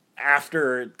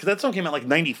after... Because that song came out, like,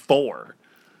 94.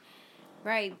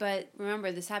 Right, but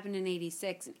remember, this happened in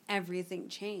 86, and everything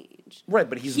changed. Right,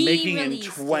 but he's making it in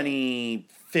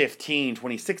 2015,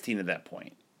 2016 at that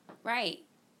point. Right.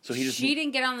 So she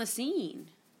didn't get on the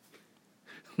scene.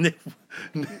 Nick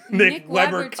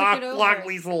Weber cock-blocked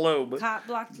Lisa Loeb.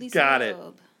 Cock-blocked Lisa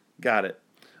Loeb. Got it.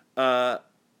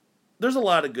 There's a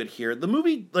lot of good here. The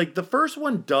movie, like, the first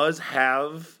one does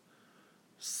have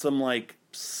some, like,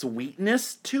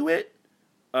 sweetness to it.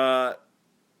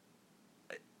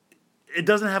 It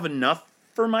doesn't have enough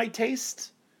for my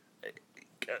taste.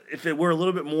 If it were a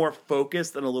little bit more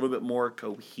focused and a little bit more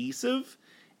cohesive,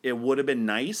 it would have been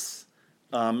nice.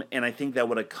 And I think that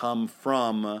would have come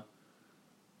from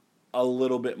a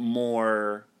little bit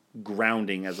more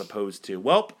grounding as opposed to,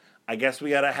 well, I guess we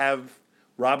got to have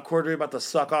Rob Corddry about to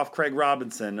suck off Craig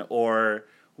Robinson, or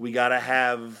we got to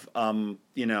have,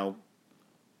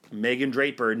 Megan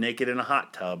Draper naked in a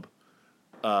hot tub.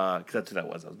 Because that's who that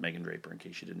was. That was Megan Draper, in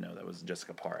case you didn't know. That was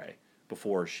Jessica Paré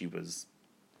before she was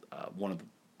one of the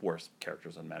worst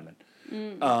characters on Mad Men.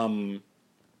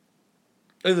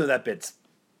 Other than that bit's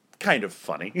kind of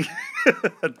funny.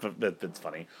 that bit's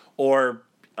funny. Or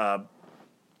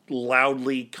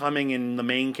loudly coming in the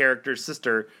main character's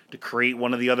sister to create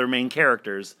one of the other main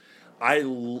characters.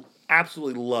 I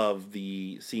absolutely love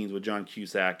the scenes with John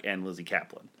Cusack and Lizzie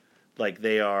Kaplan. Like,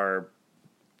 they're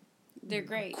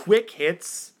great. Quick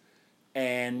hits,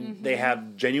 and they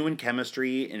have genuine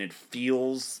chemistry, and it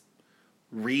feels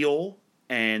real,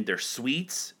 and they're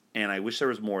sweet, and I wish there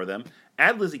was more of them.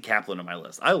 Add Lizzie Kaplan to my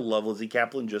list. I love Lizzie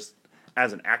Kaplan just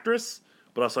as an actress,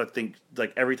 but also I think,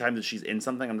 like, every time that she's in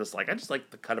something, I'm just like, I just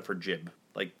like the cut of her jib.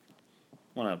 Like,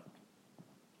 want to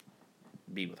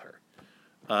be with her.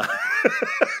 Okay.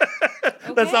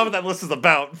 That's not what that list is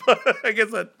about, but I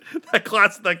guess that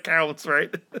counts,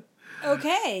 right?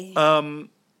 Okay. And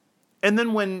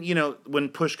then when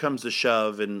push comes to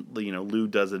shove, and Lou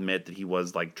does admit that he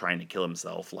was, like, trying to kill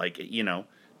himself, like,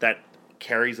 that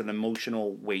carries an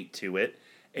emotional weight to it,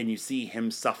 and you see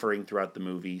him suffering throughout the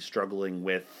movie, struggling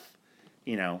with,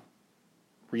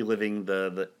 reliving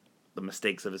the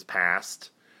mistakes of his past.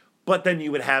 But then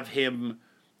you would have him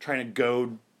trying to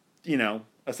goad,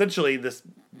 essentially this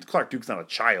Clark Duke's not a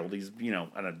child, he's,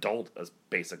 an adult,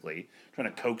 basically,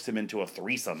 trying to coax him into a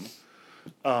threesome.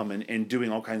 And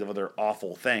doing all kinds of other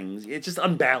awful things. It's just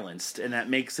unbalanced, and that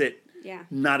makes it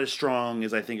not as strong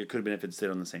as I think it could have been if it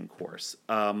stayed on the same course.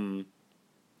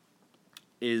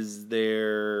 Is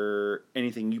there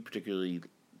anything you particularly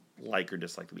like or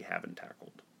dislike that we haven't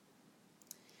tackled?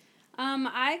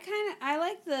 I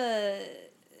like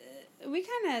we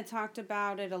kind of talked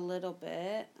about it a little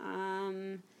bit.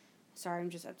 Sorry, I'm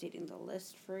just updating the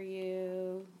list for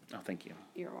you. Oh, thank you.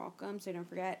 You're welcome, so don't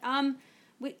forget. I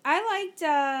liked,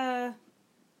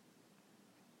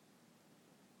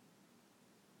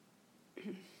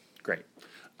 Great.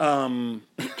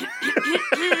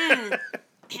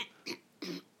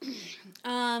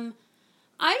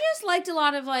 I just liked a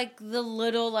lot of, like, the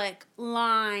little, like,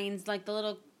 lines, like, the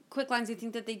little quick lines. I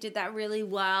think that they did that really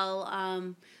well.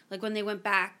 Like, when they went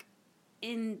back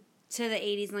in to the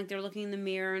 80s and like they're looking in the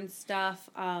mirror and stuff.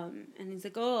 And he's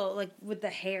like, oh, like with the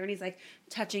hair, and he's like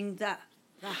touching the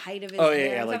height of his hair.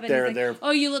 Yeah, and like stuff, and he's they're.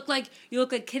 oh, you look like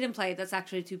Kid and Play. That's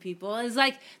actually two people. It's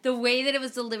like the way that it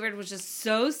was delivered was just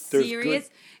so serious.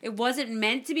 It wasn't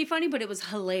meant to be funny, but it was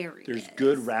hilarious. There's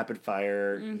good rapid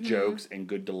fire jokes and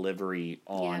good delivery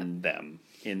on them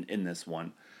in this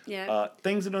one. Yeah.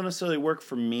 Things that don't necessarily work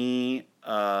for me,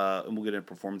 and we'll get into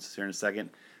performances here in a second.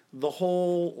 The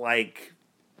whole like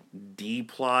D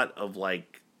plot of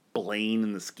like Blaine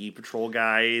and the ski patrol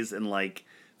guys and like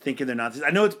thinking they're Nazis. I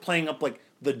know it's playing up like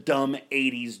the dumb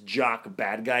 80s jock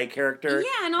bad guy character.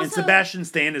 Yeah, and also Sebastian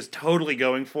Stan is totally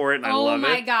going for it, and I love it. Oh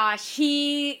my gosh,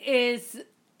 he is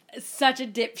such a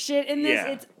dipshit in this.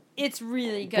 Yeah. It's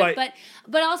really good.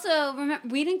 But also, remember,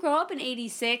 we didn't grow up in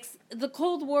 86. The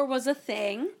Cold War was a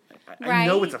thing, right? I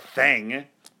know it's a thing.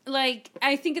 Like,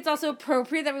 I think it's also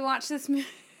appropriate that we watch this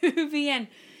movie and,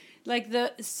 like,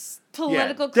 the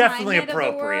political climate of the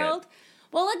world.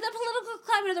 Well, like, the political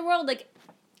climate of the world, like,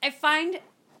 I find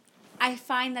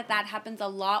that happens a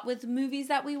lot with movies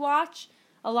that we watch,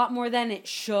 a lot more than it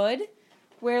should,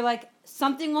 where, like,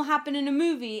 something will happen in a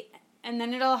movie, and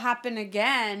then it'll happen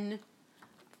again,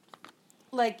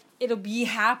 like, it'll be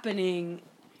happening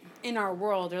in our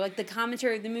world, or, like, the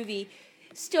commentary of the movie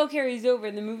still carries over,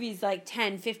 and the movie's, like,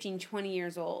 10, 15, 20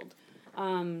 years old.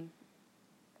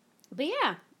 But,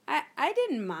 yeah, I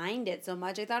didn't mind it so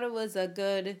much. I thought it was a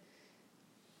good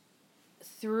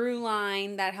through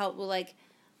line that helped with, like,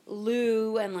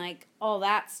 Lou and, like, all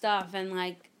that stuff, and,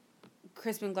 like,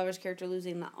 Crispin Glover's character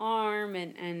losing the arm,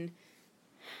 and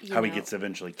how he gets to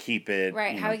eventually keep it.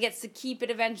 Right, how he gets to keep it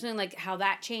eventually, and, like, how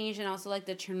that changed, and also, like,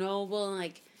 the Chernobyl, and,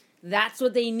 like, that's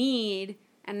what they need,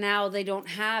 and now they don't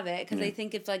have it, because they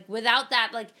think if, like, without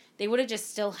that, like, they would have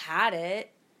just still had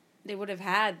it. They would have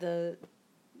had the...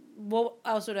 What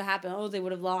else would have happened? Oh, they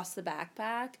would have lost the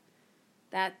backpack.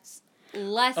 That's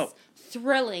less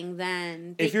thrilling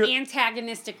than the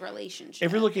antagonistic relationship.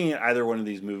 If you're looking at either one of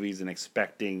these movies and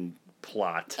expecting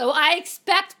plot... Oh, I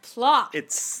expect plot.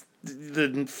 It's...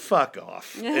 Then fuck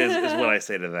off, is what I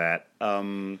say to that.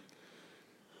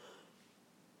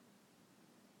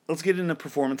 Let's get into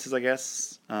performances, I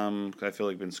guess. I feel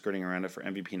like I've been skirting around it for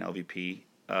MVP and LVP.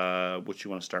 What you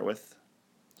want to start with?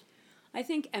 I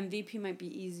think MVP might be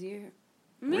easier.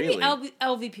 Maybe Really?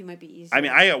 LVP might be easier. I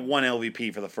mean, I got one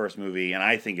LVP for the first movie, and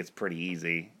I think it's pretty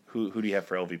easy. Who do you have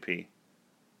for LVP?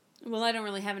 Well, I don't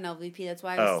really have an LVP. That's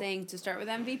why I was saying to start with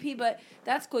MVP, but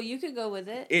that's cool. You could go with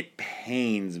it. It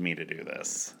pains me to do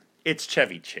this. It's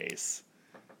Chevy Chase.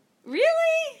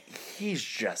 Really? He's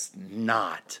just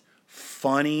not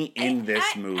funny in this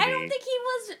movie. I don't think he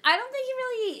was. I don't think he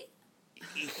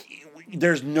really.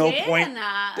 There's no point.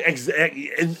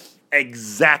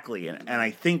 Exactly, and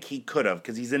I think he could have,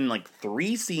 because he's in like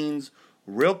 3 scenes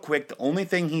real quick. The only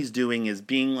thing he's doing is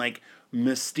being like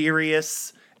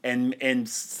mysterious and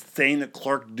saying that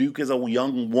Clark Duke is a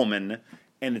young woman,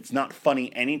 and it's not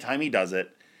funny anytime he does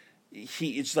it.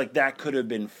 It's like that could have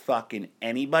been fucking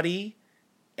anybody,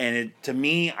 and to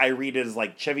me, I read it as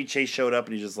like Chevy Chase showed up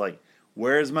and he's just like,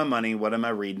 "Where's my money? What am I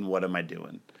reading? What am I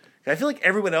doing?" I feel like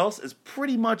everyone else is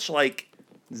pretty much like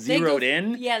zeroed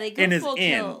in. Yeah, they go and is full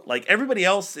in. tilt. Like everybody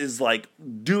else is like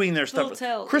doing their Full stuff.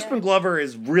 tilt, Crispin yeah. Glover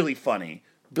is really funny.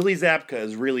 Billy Zabka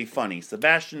is really funny.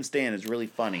 Sebastian Stan is really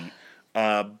funny.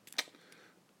 Of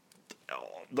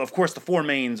course, the 4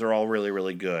 mains are all really,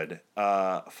 really good.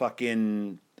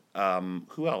 Who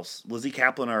else? Lizzie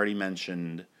Kaplan I already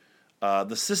mentioned.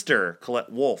 The sister,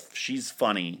 Colette Wolfe, she's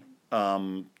funny.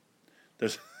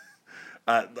 There's,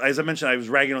 as I mentioned, I was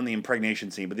ragging on the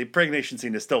impregnation scene, but the impregnation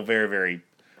scene is still very, very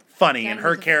funny, and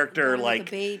her character,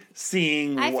 like,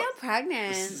 seeing I feel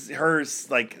pregnant. Her,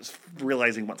 like,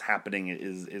 realizing what's happening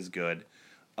is good.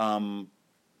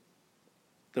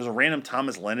 There's a random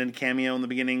Thomas Lennon cameo in the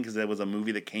beginning, because there was a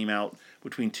movie that came out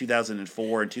between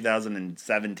 2004 and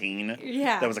 2017.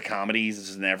 Yeah. That was a comedy. He's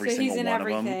just in every single one of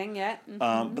them. He's in everything, yeah.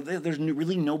 Mm-hmm. But there's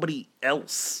really nobody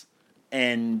else.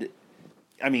 And,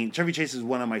 I mean, Chevy Chase is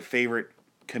one of my favorite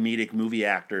comedic movie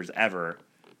actors ever.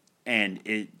 And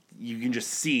you can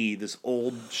just see this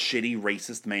old, shitty,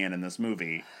 racist man in this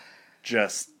movie.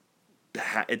 Just,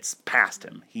 it's past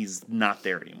him. He's not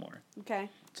there anymore. Okay.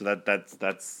 So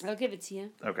that's. I'll give it to you.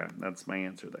 Okay, that's my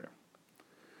answer there.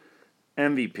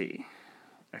 MVP.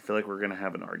 I feel like we're gonna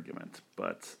have an argument,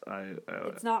 but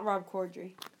it's not Rob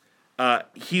Corddry.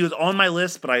 He was on my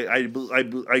list, but I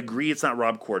agree it's not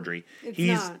Rob Corddry.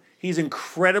 He's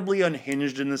incredibly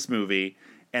unhinged in this movie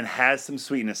and has some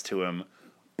sweetness to him,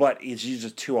 but he's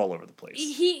just too all over the place.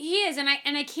 He is, and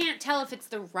I can't tell if it's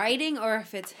the writing or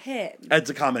if it's him. It's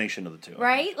a combination of the two.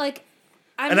 Right? Like,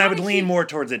 I would lean more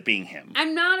towards it being him.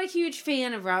 I'm not a huge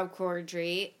fan of Rob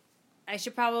Corddry. I'm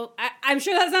sure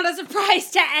that's not a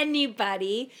surprise to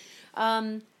anybody.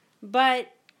 But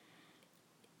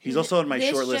he's also on my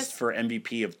short list for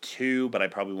MVP of 2, but I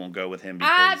probably won't go with him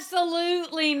because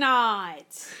absolutely not.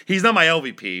 He's not my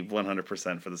LVP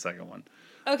 100% for the second one.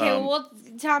 Okay, well, we'll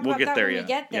talk about that when we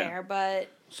get there. Yeah. But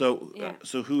so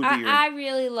who would be your... I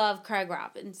really love Craig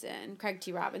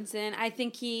T. Robinson. I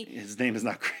think his name is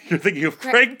not Craig. You're thinking of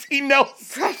Craig T. Nelson.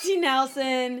 Craig T.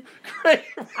 Nelson. Craig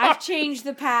Robinson. I've changed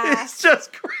the past. It's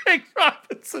just Craig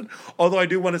Robinson. Although I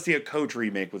do want to see a Coach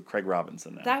remake with Craig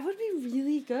Robinson now. That would be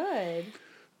really good.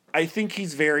 I think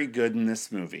he's very good in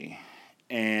this movie,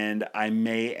 and I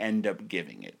may end up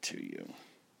giving it to you.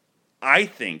 I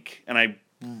think, and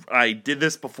I did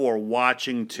this before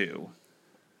watching 2.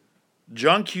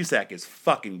 John Cusack is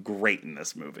fucking great in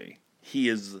this movie. He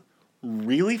is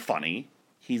really funny.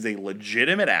 He's a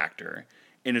legitimate actor.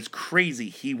 And it's crazy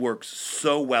he works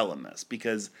so well in this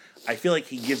because I feel like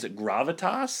he gives it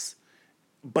gravitas,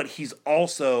 but he's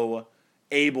also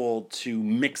able to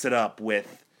mix it up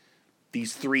with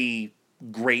these 3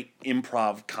 great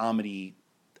improv comedy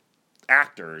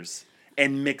actors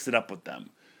and mix it up with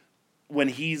them. When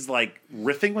he's like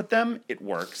riffing with them, it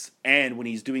works. And when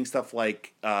he's doing stuff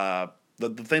like the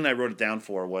thing I wrote it down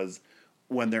for was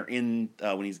when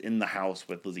he's in the house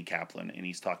with Lizzie Kaplan and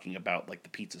he's talking about like the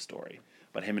pizza story,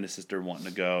 about him and his sister wanting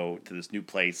to go to this new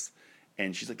place,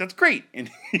 and she's like, "That's great," and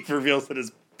he reveals that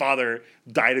his father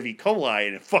died of E. coli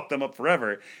and it fucked them up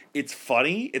forever. It's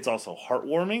funny. It's also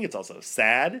heartwarming. It's also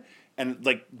sad, and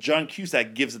like John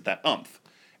Cusack gives it that oomph.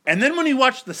 And then when you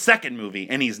watch the second movie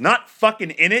and he's not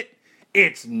fucking in it,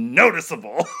 it's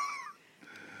noticeable.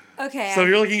 Okay. So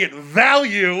you're looking at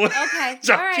value. Okay.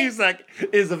 John Cusack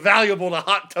is valuable to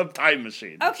Hot Tub Time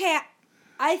Machine. Okay.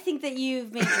 I think that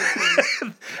you've made your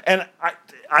point. And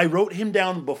I wrote him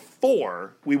down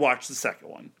before we watched the second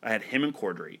one. I had him and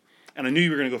Corddry. And I knew you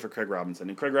were going to go for Craig Robinson.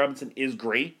 And Craig Robinson is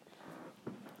great.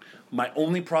 My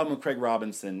only problem with Craig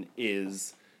Robinson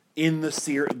is in the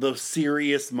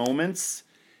serious moments,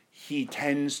 he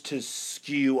tends to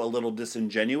skew a little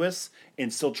disingenuous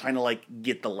and still trying to like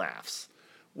get the laughs.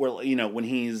 Where, when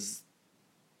he's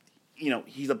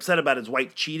upset about his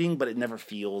wife cheating, but it never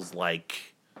feels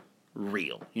like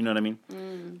real. You know what I mean?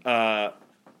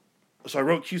 So I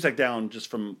wrote Cusack down just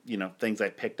from, things I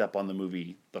picked up on the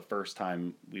movie the first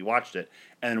time we watched it.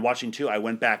 And then watching 2, I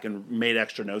went back and made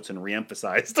extra notes and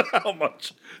reemphasized how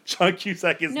much John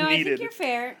Cusack is needed. I think you're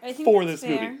fair. For this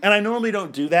movie. And I normally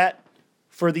don't do that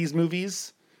for these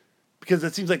movies because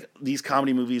it seems like these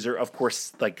comedy movies are, of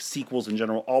course, like sequels in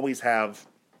general, always have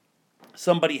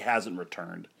somebody hasn't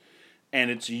returned. And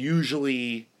it's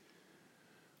usually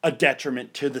a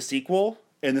detriment to the sequel.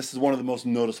 And this is one of the most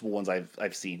noticeable ones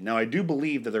I've seen. Now, I do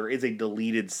believe that there is a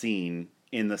deleted scene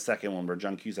in the second one where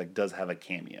John Cusack does have a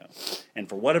cameo. And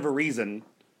for whatever reason,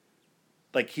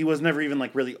 like, he was never even,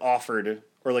 like, really offered,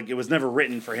 or, like, it was never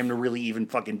written for him to really even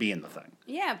fucking be in the thing.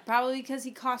 Yeah, probably because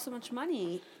he cost so much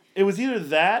money. It was either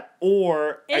that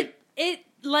or... It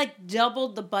like,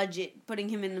 doubled the budget putting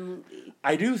him in the movie.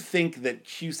 I do think that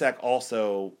Cusack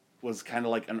also was kind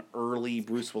of like an early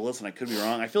Bruce Willis, and I could be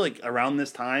wrong. I feel like around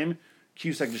this time,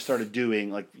 Cusack just started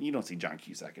doing, like, you don't see John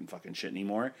Cusack in fucking shit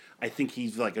anymore. I think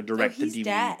he's like a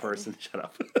direct-to-DVD person.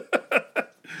 Shut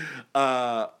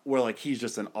up. Where, like, he's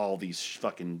just in all these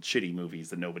fucking shitty movies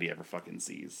that nobody ever fucking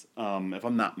sees, if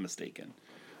I'm not mistaken.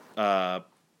 But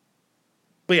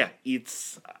yeah,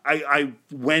 I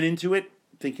went into it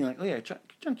thinking, like, oh yeah,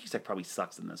 John Cusack probably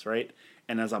sucks in this, right?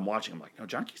 And as I'm watching, I'm like, no,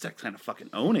 John Cusack's kind of fucking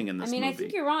owning in this movie. I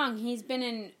think you're wrong. He's been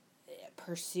in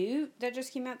Pursuit that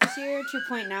just came out this year,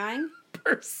 2.9.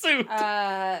 Pursuit.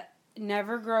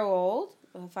 Never Grow Old,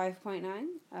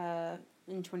 5.9.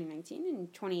 In 2019. In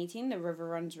 2018, The River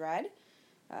Runs Red.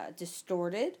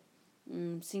 Distorted.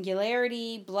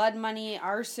 Singularity, Blood Money,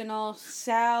 Arsenal,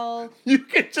 Cell. You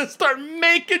can just start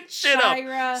making shit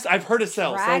Shira, up. I've heard of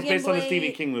Cell. Cell's based on a Blade.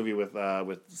 Stephen King movie with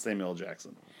Samuel L.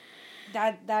 Jackson.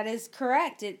 That is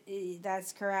correct.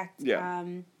 That's correct. Yeah.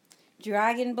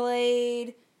 Dragon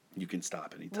Blade. You can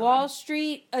stop anytime. Wall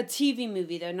Street, a TV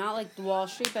movie though, not like the Wall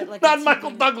Street, but like not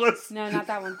Michael Douglas. No, not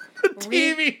that one.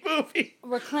 TV movie.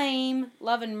 Reclaim,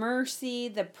 Love and Mercy,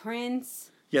 The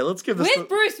Prince. Yeah, let's give this with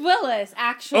Bruce Willis,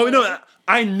 actually. Oh no,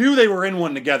 I knew they were in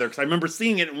one together because I remember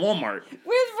seeing it in Walmart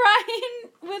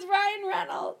with Ryan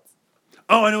Reynolds.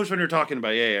 Oh, I know which one you're talking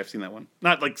about. Yeah, I've seen that one.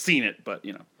 Not like seen it, but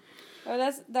you know. Oh,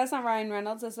 that's not Ryan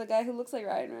Reynolds. That's the guy who looks like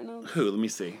Ryan Reynolds. Who? Let me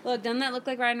see. Look, doesn't that look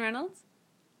like Ryan Reynolds?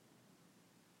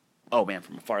 Oh, Man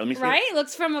from Afar. Let me see. Right? It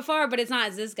looks from afar, but it's not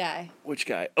as this guy. Which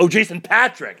guy? Oh, Jason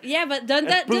Patrick. Yeah, but doesn't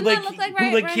that look like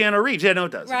bootleg right? Keanu Reeves. Yeah, no,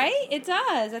 it does. Right? It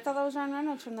does. I thought that was Ryan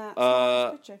Reynolds from that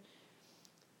picture.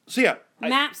 So yeah.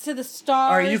 Maps to the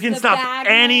stars. All right, you can the stop bag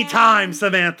anytime, man.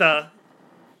 Samantha.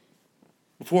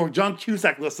 Before John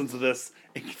Cusack listens to this,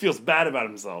 and he feels bad about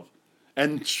himself,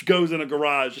 and goes in a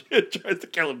garage and tries to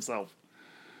kill himself.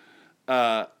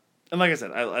 And like I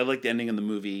said, I like the ending of the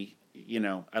movie. You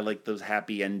know, I like those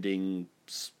happy ending,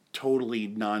 totally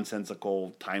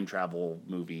nonsensical time travel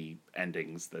movie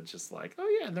endings that just like,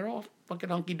 oh yeah, they're all fucking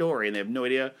hunky-dory and they have no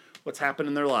idea what's happened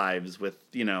in their lives with,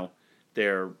 you know,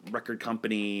 their record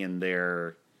company and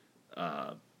their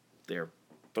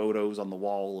photos on the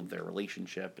wall of their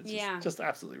relationship. It's just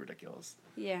absolutely ridiculous.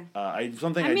 Yeah. I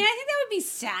think that would be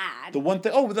sad. The one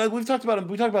thing, we've talked about it.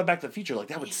 We talked about Back to the Future. Like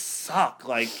that would suck.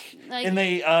 And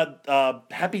they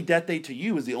Happy Death Day to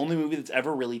You is the only movie that's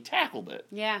ever really tackled it.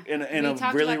 Yeah. In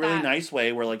a really nice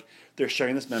way, where like they're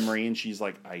sharing this memory, and she's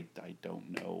like, I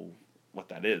don't know what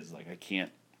that is. Like I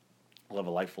can't live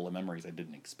a life full of memories I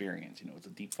didn't experience. You know, it's a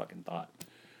deep fucking thought.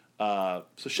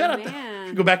 So shout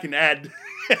out. Go back and add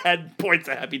points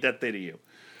to Happy Death Day to You.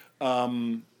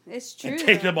 It's true. And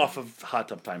take them off of Hot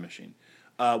Tub Time Machine.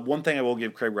 One thing I will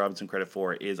give Craig Robinson credit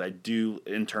for is I do,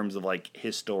 in terms of like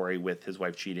his story with his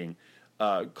wife cheating,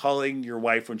 calling your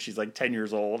wife when she's like 10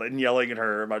 years old and yelling at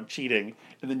her about cheating,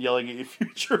 and then yelling at your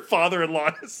future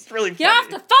father-in-law is really funny. Get off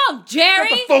the phone, Jerry!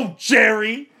 Get off the phone,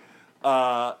 Jerry!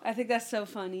 I think that's so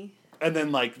funny. And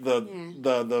then like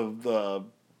the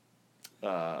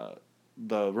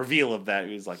reveal of that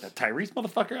is like that Tyrese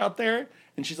motherfucker out there,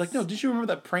 and she's like, no, did you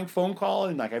remember that prank phone call?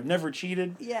 And like, I've never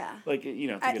cheated. Yeah. Like, you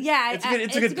know,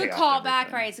 it's a good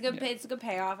callback, right? It's a good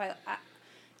payoff.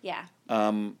 Yeah.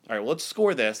 All right, well, let's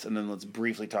score this, and then let's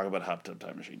briefly talk about Hot Tub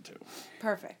Time Machine 2.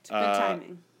 Perfect. Good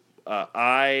timing.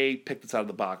 I picked this out of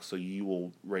the box, so you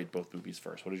will rate both movies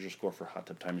first. What is your score for Hot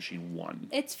Tub Time Machine 1?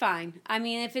 It's fine. I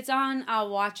mean, if it's on, I'll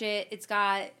watch it. It's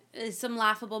got some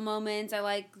laughable moments. I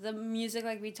like the music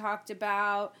like we talked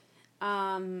about.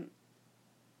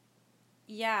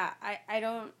 Yeah, I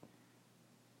don't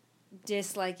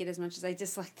dislike it as much as I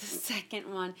dislike the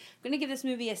second one. I'm going to give this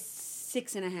movie a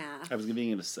 6.5. I was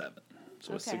giving it a 7.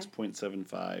 So okay. A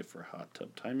 6.75 for Hot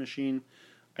Tub Time Machine,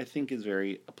 I think is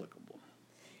very applicable.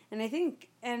 And I think,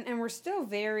 and we're still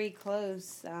very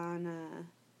close on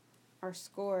our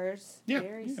scores. Yeah,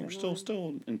 we're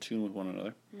still in tune with one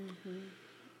another. Mm-hmm.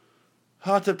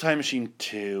 Hot Tub Time Machine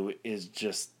 2 is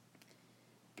just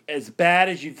as bad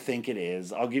as you'd think it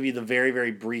is. I'll give you the very,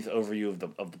 very brief overview of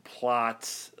the plot.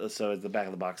 So as the back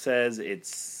of the box says,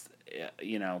 it's,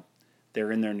 you know,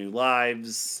 they're in their new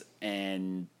lives,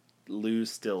 and Lou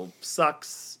still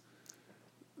sucks.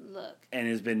 Look. And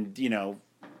has been, you know,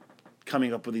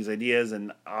 coming up with these ideas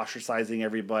and ostracizing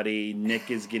everybody.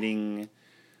 Nick is getting,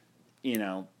 you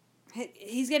know...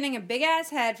 He's getting a big-ass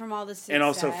head from all this success. And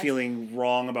also feeling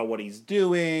wrong about what he's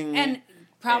doing. And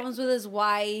problems with his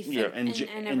wife. Yeah, and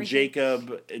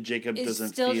Jacob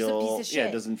doesn't feel... just a piece of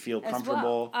shit doesn't feel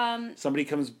comfortable. Well.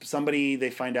 Somebody they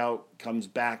find out comes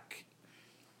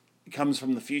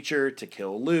from the future to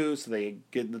kill Lou, so they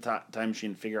get in the time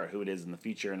machine and figure out who it is in the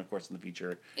future, and of course in the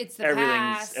future... It's the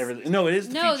past. No, it is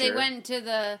the future. No, they went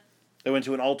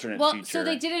to an alternate future. Well, so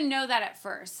they didn't know that at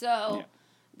first. So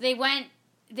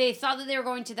they thought that they were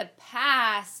going to the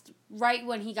past right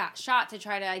when he got shot to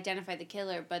try to identify the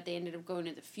killer, but they ended up going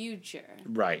to the future.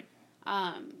 Right.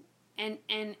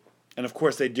 And of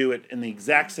course they do it in the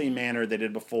exact same manner they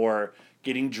did before,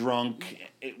 getting drunk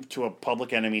to a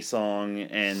Public Enemy song,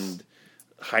 and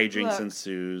hijinks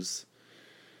ensues.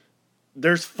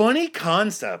 There's funny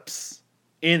concepts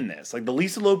in this. Like the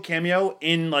Lisa Loeb cameo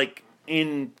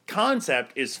in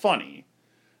concept is funny.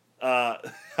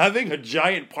 Having a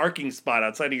giant parking spot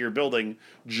outside of your building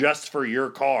just for your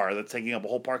car that's taking up a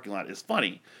whole parking lot is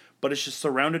funny. But it's just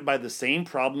surrounded by the same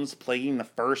problems plaguing the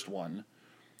first one,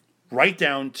 right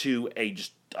down to a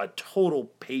total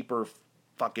paper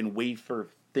fucking wafer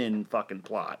thin fucking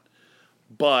plot.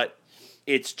 But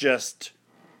it's just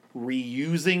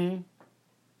reusing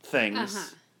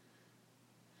things.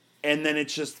 And then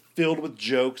it's just filled with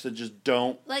jokes that just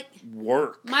don't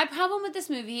work. My problem with this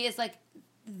movie is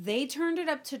they turned it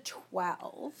up to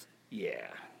 12. Yeah.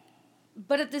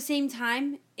 But at the same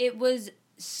time, it was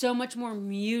so much more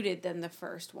muted than the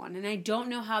first one. And I don't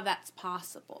know how that's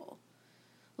possible.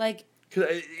 Cause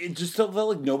it just felt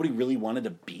like nobody really wanted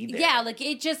to be there. Yeah,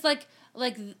 it just,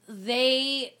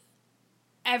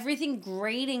 everything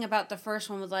grating about the first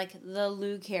one was, the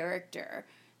Lou character.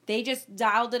 They just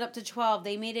dialed it up to 12.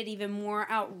 They made it even more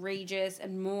outrageous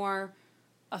and more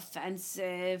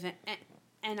offensive.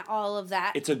 and all of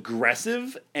that. It's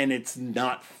aggressive and it's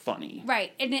not funny.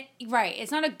 Right.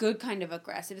 It's not a good kind of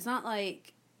aggressive. It's not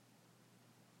like,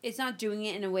 it's not doing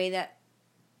it in a way that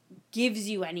gives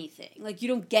you anything. Like, you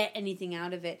don't get anything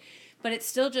out of it. But it's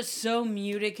still just so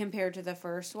muted compared to the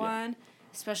first one,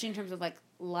 especially in terms of, like,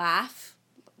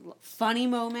 funny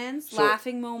moments,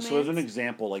 laughing moments. So as an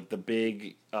example, like, the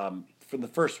big, for the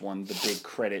first one, the big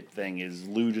credit thing is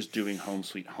Lou just doing Home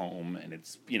Sweet Home, and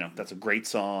it's, you know, that's a great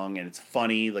song, and it's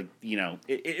funny, like, you know,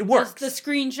 it works. The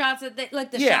screenshots that they, like,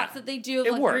 the shots that they do,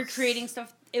 like, works. recreating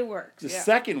stuff, it works. The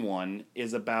second one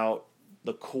is about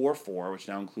the core four, which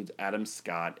now includes Adam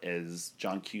Scott as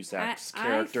John Cusack's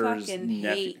character's I fucking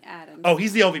nephew. hate Adam. Oh,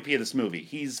 he's the LVP of this movie.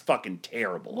 He's fucking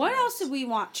terrible. What else did we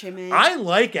watch him in? I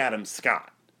like Adam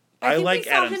Scott. I think like we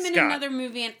saw Adam him Scott. in another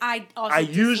movie, and I also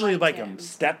usually like him.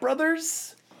 Step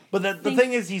Brothers. But the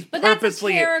thing is, he's But that's a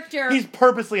purposely character. He's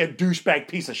purposely a douchebag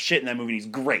piece of shit in that movie. And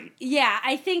he's great. Yeah,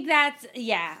 I think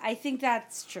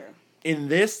that's true. In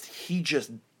this, he just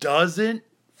doesn't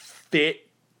fit,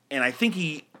 and I think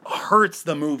he hurts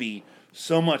the movie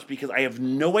so much because I have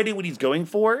no idea what he's going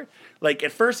for. Like,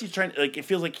 at first he's trying, like, it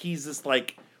feels like he's this,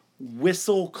 like,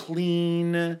 whistle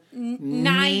clean,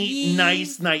 naive,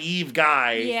 nice, naive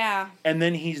guy. Yeah. And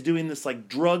then he's doing this, like,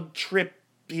 drug trip.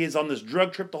 He is on this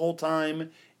drug trip the whole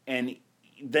time, and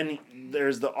then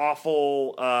there's the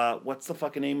awful, what's the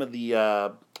fucking name of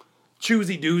the,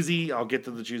 Choosy Doozy. I'll get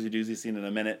to the Choosy Doozy scene in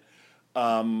a minute.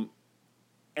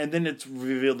 And then it's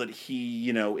revealed that he,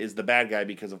 you know, is the bad guy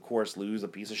because, of course, Lou's a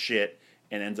piece of shit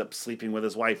and ends up sleeping with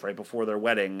his wife right before their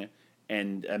wedding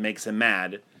and makes him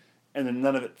mad. And then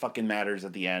none of it fucking matters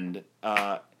at the end.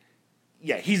 Yeah,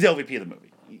 he's the LVP of the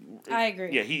movie. I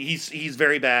agree. Yeah, he's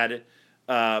very bad.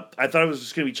 I thought it was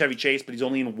just going to be Chevy Chase, but he's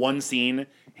only in one scene.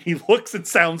 He looks and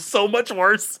sounds so much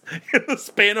worse in the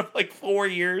span of like 4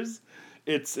 years.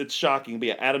 It's shocking. But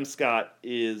yeah, Adam Scott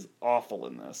is awful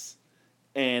in this.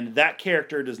 And that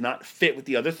character does not fit with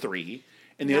the other three.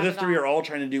 And the other three are all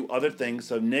trying to do other things.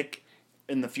 So Nick,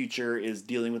 in the future, is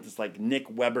dealing with this, like, Nick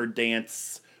Weber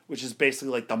dance, which is basically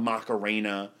like the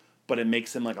Macarena, but it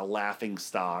makes him, like, a laughing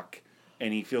stock.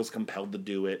 And he feels compelled to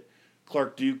do it.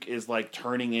 Clark Duke is, like,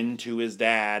 turning into his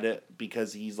dad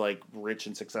because he's, like, rich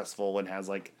and successful and has,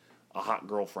 like, a hot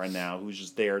girlfriend now who's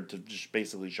just there to just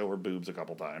basically show her boobs a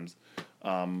couple times.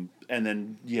 And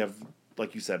then you have,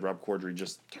 like you said, Rob Corddry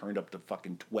just turned up to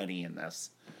fucking 20 in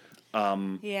this.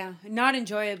 Yeah, not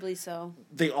enjoyably so.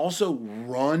 They also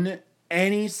run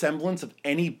any semblance of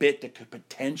any bit that could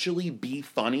potentially be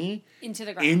funny into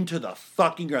the ground. Into the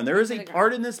fucking ground. There is a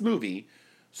part in this movie.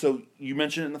 So you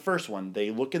mentioned in the first one,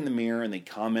 they look in the mirror and they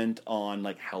comment on,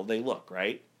 like, how they look,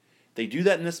 right? They do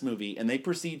that in this movie, and they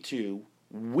proceed to,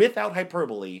 without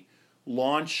hyperbole,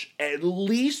 launch at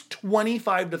least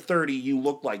 25 to 30 you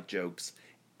look like jokes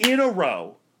in a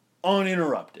row,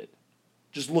 uninterrupted.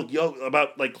 Just look,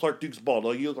 about, like, Clark Duke's bald.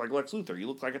 Oh, you look like Lex Luthor. You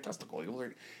look like a testicle. You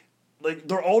look like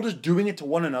they're all just doing it to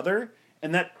one another,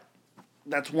 and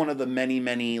that's one of the many,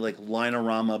 many, like,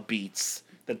 Line-O-Rama beats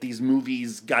that these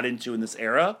movies got into in this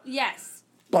era. Yes.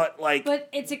 But, like... But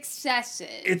it's excessive.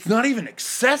 It's not even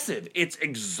excessive. It's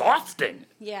exhausting.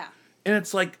 Yeah. And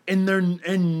it's like... And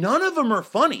none of them are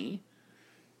funny.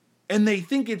 And they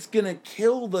think it's gonna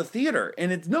kill the theater.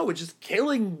 And it's just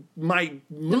killing my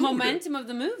movie. The momentum of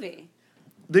the movie.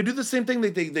 They do the same thing.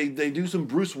 They do some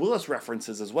Bruce Willis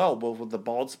references as well, both with the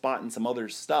bald spot and some other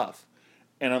stuff.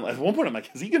 And at one point I'm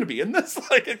like, is he gonna be in this?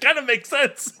 Like, it kind of makes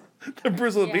sense. that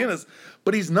Bruce Willis be in this,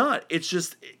 but he's not. It's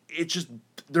just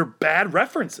they're bad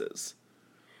references.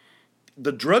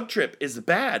 The drug trip is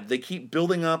bad. They keep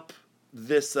building up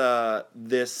the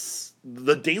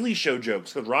Daily Show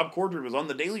jokes because Rob Corddry was on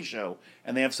the Daily Show,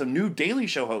 and they have some new Daily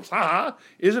Show hosts.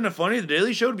 Isn't it funny the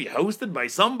Daily Show to be hosted by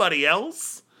somebody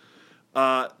else?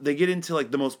 They get into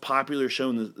like the most popular show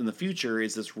in the future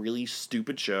is this really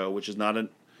stupid show, which is not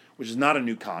a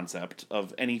new concept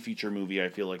of any future movie. I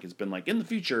feel like it's been like in the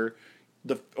future,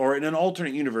 or in an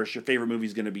alternate universe, your favorite movie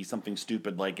is going to be something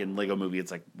stupid like in Lego Movie.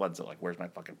 It's like, what's it like? Where's my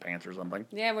fucking pants or something?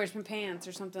 Yeah, where's my pants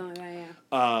or something like that.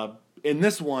 Yeah. In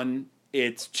this one,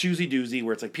 it's Choosy Doozy,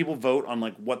 where it's like people vote on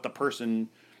like what the person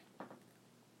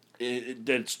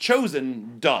that's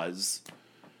chosen does,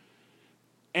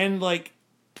 and like.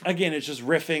 Again, it's just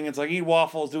riffing. It's like, eat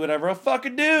waffles, do whatever. A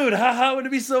fucking dude. Haha, would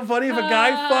it be so funny if a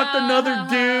guy fucked another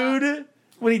dude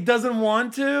when he doesn't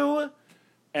want to?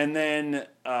 And then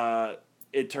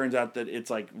it turns out that it's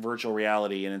like virtual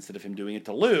reality, and instead of him doing it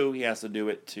to Lou, he has to do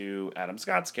it to Adam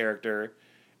Scott's character.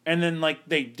 And then, like,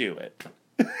 they do it.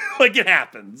 Like, it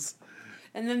happens.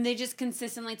 And then they just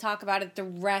consistently talk about it the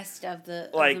rest of the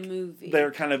movie.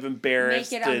 They're kind of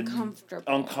embarrassed Make it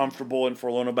uncomfortable and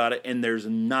forlorn about it, and there's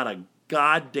not a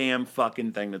goddamn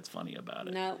fucking thing that's funny about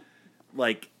it. No.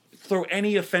 Like, throw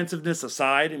any offensiveness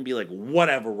aside and be like,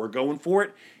 whatever, we're going for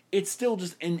it. It's still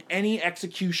just, in any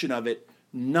execution of it,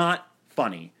 not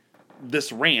funny.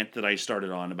 This rant that I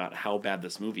started on about how bad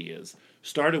this movie is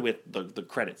started with the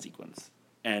credit sequence.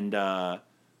 And,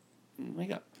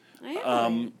 wake up.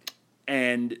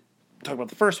 And talk about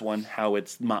the first one, how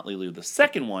it's Motley Lou. The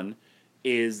second one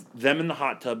is them in the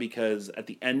hot tub because at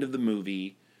the end of the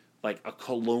movie, like, a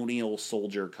colonial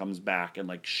soldier comes back and,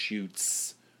 like,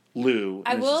 shoots Lou.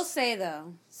 I will say,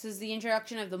 though, this is the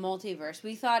introduction of the multiverse.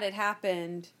 We thought it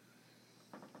happened...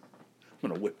 I'm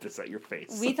going to whip this at your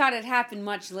face. We thought it happened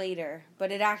much later,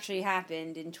 but it actually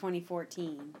happened in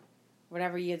 2014.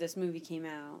 Whatever year this movie came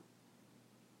out.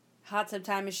 Hot Tub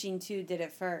Time Machine 2 did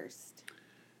it first.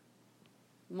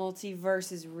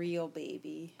 Multiverse is real,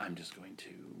 baby. I'm just going to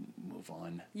move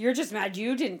on. You're just mad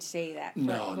you didn't say that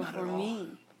before me.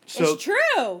 So, it's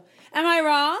true. Am I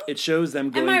wrong? It shows them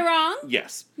going... Am I wrong?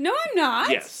 Yes. No, I'm not.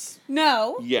 Yes.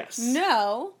 No. Yes.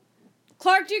 No.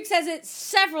 Clark Duke says it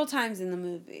several times in the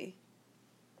movie.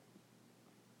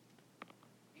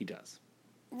 He does.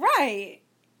 Right.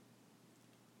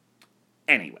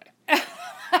 Anyway.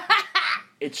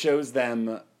 It shows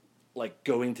them, like,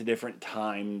 going to different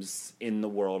times in the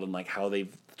world and, like, how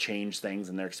they've changed things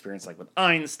in their experience, like, with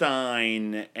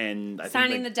Einstein and...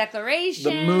 Signing the Declaration.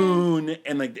 The moon,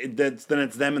 and, like, then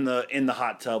it's them in the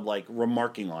hot tub, like,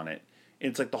 remarking on it. And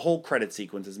it's, like, the whole credit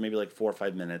sequence is maybe, like, 4 or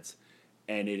 5 minutes,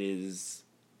 and it is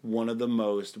one of the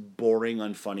most boring,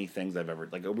 unfunny things I've ever...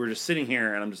 Like, we're just sitting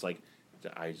here, and I'm just like,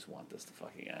 I just want this to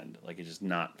fucking end. Like, it's just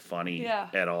not funny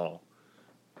at all.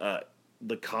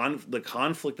 The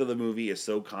conflict of the movie is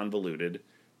so convoluted.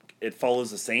 It follows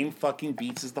the same fucking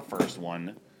beats as the first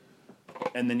one.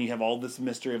 And then you have all this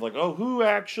mystery of like, oh, who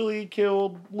actually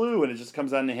killed Lou? And it just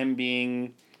comes down to him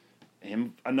being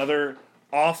another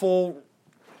awful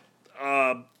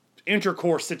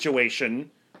intercourse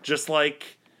situation, just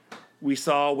like we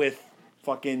saw with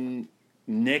fucking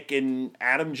Nick and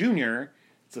Adam Jr.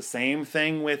 It's the same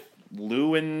thing with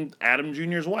Lou and Adam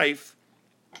Jr.'s wife.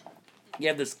 You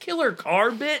have this killer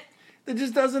car bit that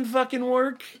just doesn't fucking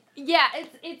work. Yeah,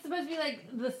 it's supposed to be like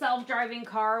the self-driving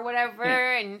car or whatever,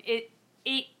 and it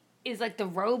is like the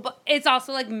robot. It's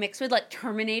also like mixed with like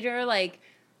Terminator, like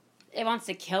it wants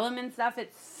to kill him and stuff.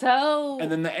 It's so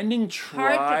and then the ending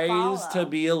tries to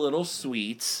be a little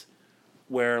sweet,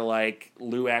 where like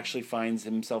Lou actually finds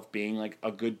himself being like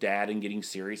a good dad and getting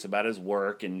serious about his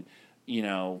work, and you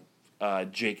know.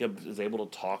 Jacob is able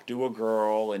to talk to a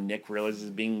girl, and Nick realizes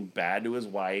being bad to his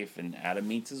wife, and Adam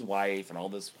meets his wife, and all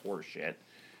this horse shit.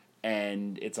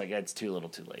 And it's like, it's too little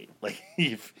too late. Like,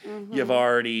 you've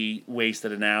already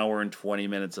wasted an hour and 20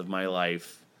 minutes of my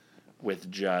life with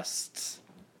just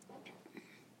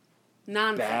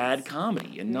nonsense. Bad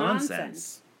comedy and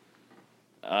nonsense.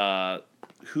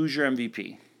 Who's your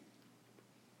MVP?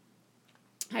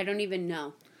 I don't even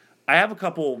know. I have a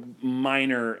couple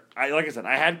minor... like I said,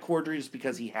 I had Cordry just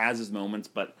because he has his moments,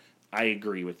 but I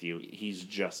agree with you. He's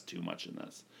just too much in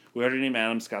this. We already named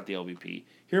Adam Scott the LVP.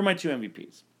 Here are my two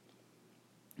MVPs.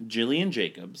 Jillian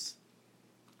Jacobs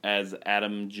as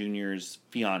Adam Jr.'s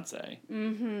fiance.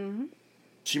 Mm-hmm.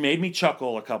 She made me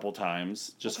chuckle a couple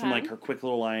times just from like her quick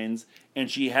little lines, and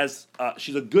she has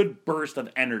she's a good burst of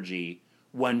energy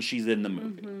when she's in the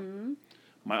movie. Mm-hmm.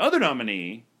 My other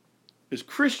nominee is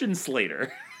Christian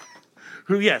Slater.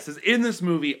 Who, yes, is in this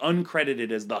movie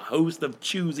uncredited as the host of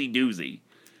Choosy Doozy.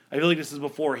 I feel like this is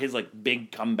before his, like,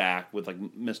 big comeback with, like,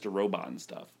 Mr. Robot and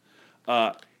stuff.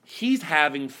 He's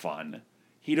having fun.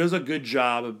 He does a good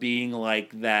job of being,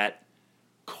 like, that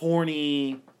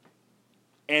corny,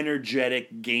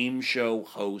 energetic game show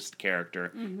host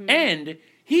character. Mm-hmm. And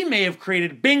he may have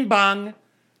created Bing Bong.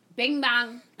 Bing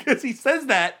Bong. Because he says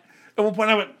that. At one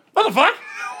point I went, what the fuck?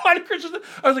 Why did Christian...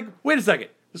 I was like, wait a second.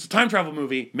 This is a time travel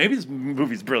movie. Maybe this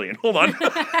movie's brilliant. Hold on.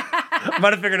 I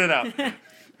might have figured it out.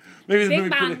 Maybe this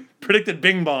movie predicted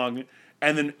Bing Bong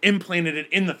and then implanted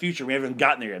it in the future. We haven't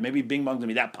gotten there yet. Maybe Bing Bong's going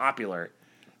to be that popular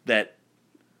that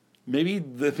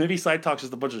maybe Side Talk's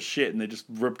just a bunch of shit and they just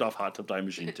ripped off Hot Tub Time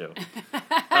Machine too.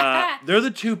 They're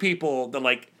the two people that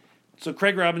like... So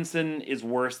Craig Robinson is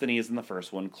worse than he is in the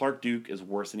first one. Clark Duke is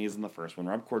worse than he is in the first one.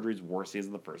 Rob Corddry is worse than he is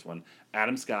in the first one.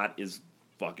 Adam Scott is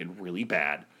fucking really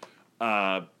bad.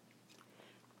 I'm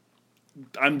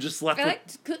just left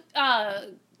with...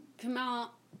 Kumail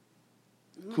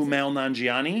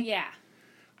Nanjiani? Yeah.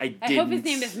 I hope his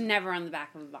name is never on the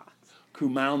back of the box.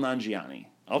 Kumail Nanjiani.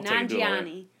 I'll take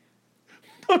it.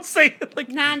 Don't say it like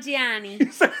Nanjiani.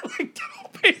 you said it like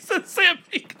Dollface and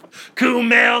Sammy.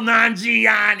 Kumail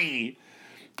Nanjiani.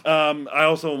 I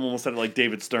also almost said it like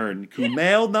David Stern.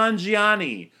 Kumail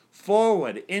Nanjiani.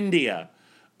 Forward, India.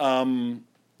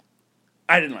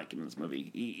 I didn't like him in this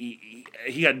movie.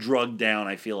 He got drugged down,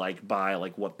 I feel like, by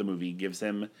like what the movie gives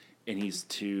him, and he's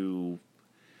too.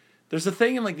 There's a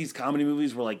thing in like these comedy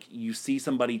movies where like you see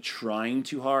somebody trying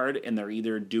too hard, and they're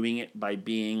either doing it by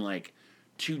being like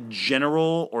too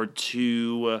general or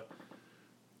too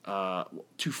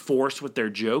forced with their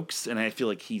jokes, and I feel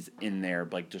like he's in there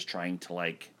like just trying to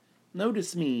like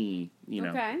notice me, you know,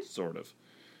 Okay. sort of.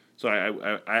 So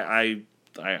I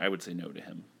would say no to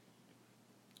him.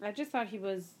 I just thought he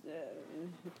was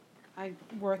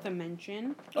worth a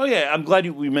mention. Oh yeah, I'm glad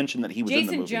we mentioned that he was in the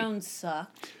Jason movie. Jones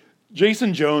sucked.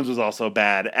 Jason Jones was also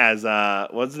bad as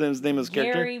what's his name of his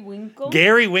character? Gary Winkle.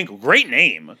 Gary Winkle, great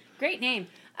name. Great name.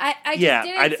 I just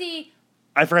didn't see.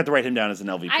 I forgot to write him down as an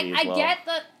LVP as well.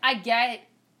 I get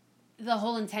the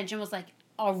whole intention was like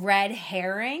a red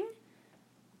herring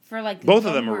for like Both the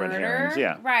of them were red murder. herrings,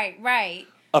 yeah. Right.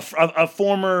 A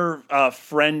former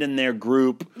friend in their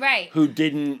group, Right. who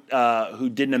didn't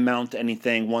amount to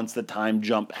anything once the time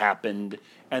jump happened,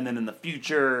 and then in the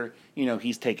future, you know,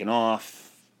 he's taken off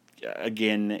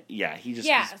again. Yeah, he just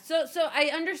So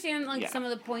I understand like some of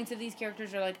the points of these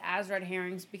characters are like as red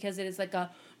herrings because it is like a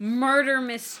murder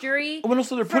mystery. Well,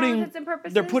 also they're for all putting intents and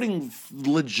purposes. they're putting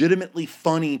legitimately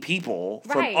funny people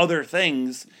from Right. other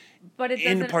things. But it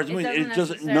in doesn't, parts of the movie. It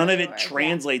doesn't. None of it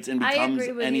translates and becomes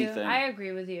anything. I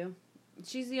agree with you.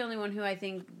 She's the only one who I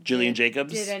think Gillian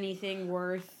Jacobs did anything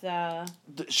worth.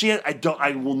 She.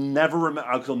 I will never remember.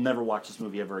 I'll never watch this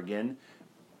movie ever again.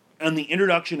 And the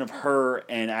introduction of her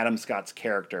and Adam Scott's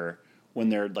character when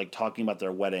they're like talking about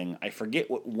their wedding, I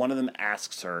forget what one of them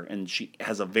asks her, and she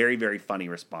has a very, very funny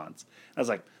response. I was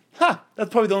like, that's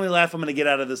probably the only laugh I'm going to get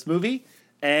out of this movie,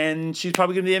 and she's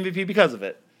probably going to be the MVP because of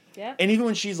it. Yeah. And even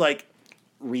when she's like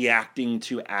reacting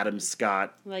to Adam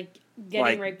Scott, Like getting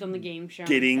like, raped on the game show.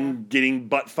 getting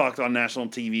butt fucked on national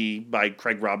TV by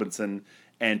Craig Robinson,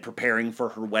 and preparing for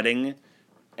her wedding,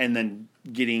 and then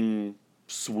getting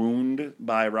swooned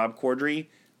by Rob Corddry,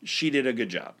 she did a good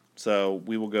job. So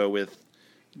we will go with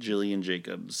Gillian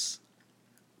Jacobs.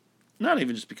 Not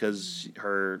even just because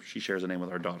she shares a name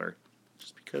with our daughter,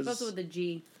 just because. It's also with a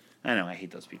G. I know, I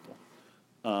hate those people.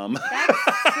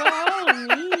 That's so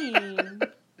mean.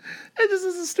 It just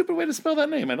is a stupid way to spell that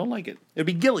name. I don't like it. It'd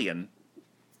be Gillian.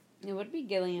 It would be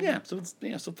Gillian. Yeah,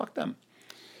 so fuck them.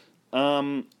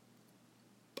 I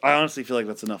honestly feel like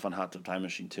that's enough on Hot Tub Time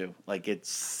Machine 2. Like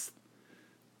it's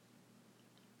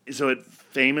so it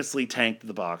famously tanked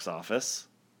the box office.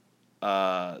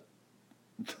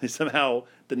 They somehow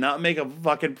did not make a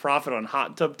fucking profit on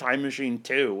Hot Tub Time Machine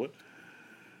 2.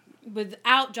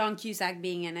 Without John Cusack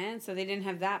being in it, so they didn't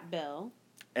have that bill.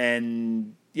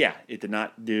 And yeah, it did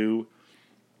not do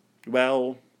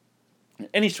well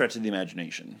any stretch of the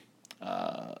imagination.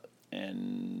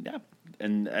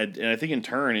 And I think in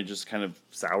turn it just kind of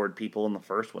soured people in the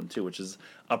first one too, which is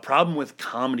a problem with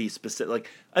comedy specific. Like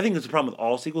I think it's a problem with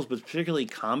all sequels, but particularly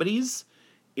comedies.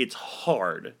 It's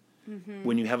hard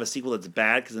when you have a sequel that's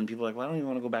bad because then people are like, well, I don't even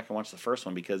want to go back and watch the first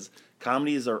one because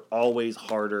comedies are always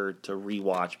harder to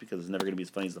rewatch because it's never going to be as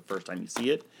funny as the first time you see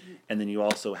it, and then you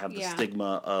also have the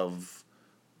stigma of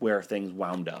where things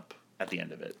wound up at the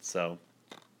end of it. So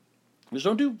just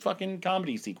don't do fucking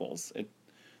comedy sequels.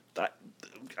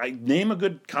 I name a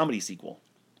good comedy sequel.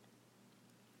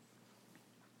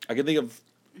 I can think of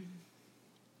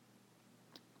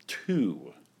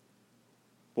 2.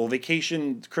 Well,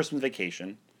 Christmas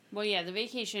Vacation. Well, yeah, The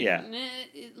Vacation. Yeah.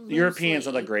 European's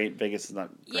not that great. Vegas is not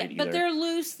great either. But they're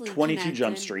loosely 22 connected.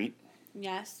 Jump Street.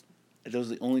 Yes.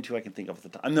 Those are the only 2 I can think of at the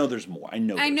time. I know there's more. I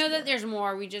know that there's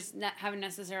more. We just haven't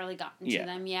necessarily gotten to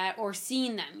them yet or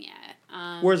seen them yet.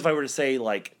 Whereas if I were to say,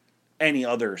 like, any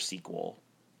other sequel,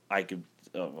 I could,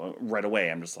 right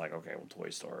away, I'm just like, okay, well,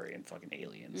 Toy Story and fucking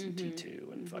Aliens and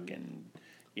T2 and fucking,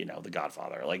 you know, The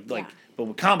Godfather. But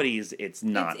with comedies, it's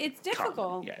not. It's difficult.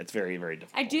 Common. Yeah, it's very, very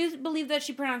difficult. I do believe that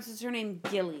she pronounces her name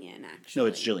Gillian, actually. No,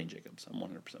 it's Gillian Jacobs. I'm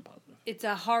 100% positive. It's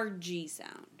a hard G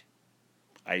sound.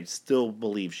 I still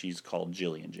believe she's called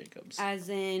Gillian Jacobs. As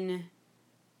in,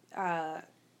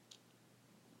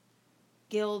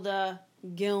 Gilda,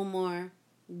 Gilmore,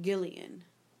 Gillian.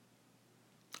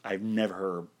 I've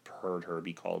never heard her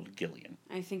be called Gillian.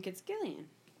 I think it's Gillian.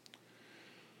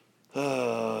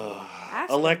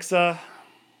 Alexa,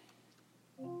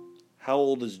 how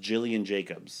old is Gillian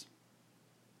Jacobs?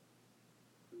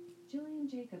 Gillian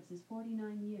Jacobs is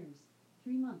 49 years,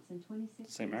 3 months and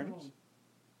 26 St. days Margaret's? old.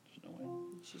 There's no way.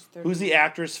 She's 30. Who's the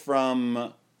actress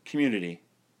from Community?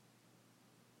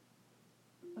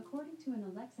 According to an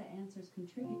Alexa Answers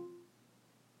contributor.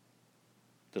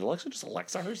 Did Alexa just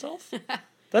Alexa herself?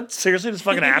 That seriously just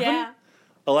fucking happened? Yeah.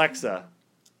 Alexa.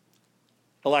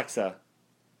 Alexa.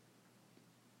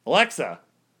 Alexa.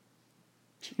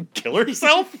 She kill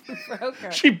herself? Broke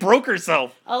her. She broke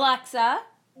herself. Alexa,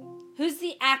 who's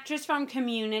the actress from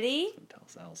Community? Tell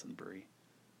us Allison Brie.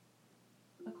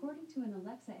 According to an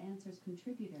Alexa Answers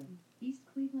contributor, East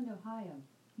Cleveland, Ohio,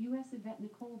 U.S. Yvette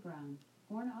Nicole Brown,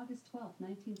 born August 12,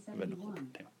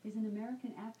 1971, is an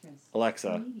American actress,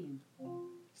 Alexa. comedian.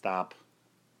 Stop.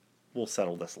 We'll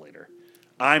settle this later.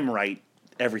 I'm right.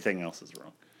 Everything else is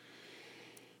wrong.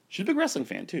 She's a big wrestling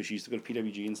fan, too. She used to go to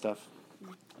PWG and stuff.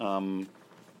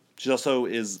 She also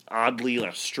is oddly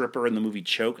a stripper in the movie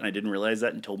Choke, and I didn't realize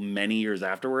that until many years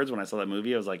afterwards when I saw that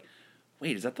movie. I was like,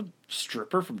 wait, is that the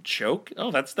stripper from Choke? Oh,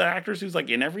 that's the actress who's like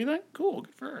in everything? Cool,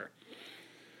 good for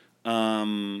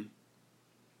her.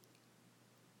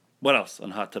 What else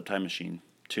on Hot Tub Time Machine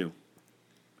 2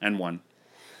 and 1?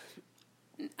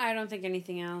 I don't think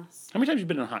anything else. How many times have you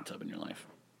been in a hot tub in your life?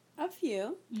 A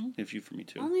few. A few for me,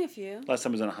 too. Only a few. Last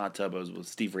time I was in a hot tub, I was with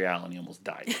Steve Real, and he almost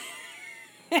died.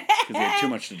 Because he had too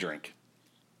much to drink.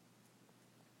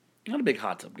 Not a big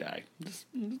hot tub guy. Just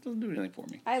doesn't do anything for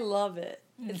me. I love it.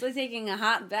 It's like taking a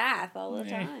hot bath all the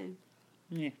time.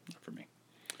 Yeah, not for me.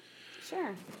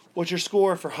 Sure. What's your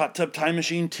score for Hot Tub Time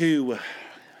Machine 2?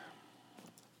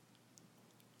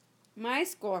 My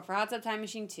score for Hot Tub Time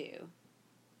Machine 2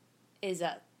 is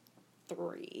a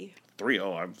 3. 3?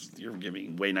 Oh, you're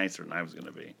giving me way nicer than I was going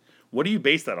to be. What do you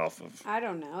base that off of? I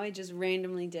don't know. I just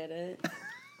randomly did it.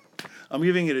 I'm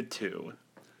giving it a 2.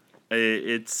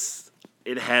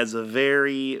 It has a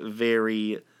very,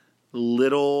 very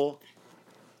little,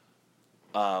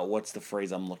 what's the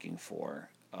phrase I'm looking for?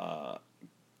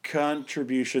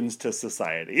 Contributions to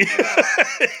society.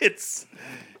 Its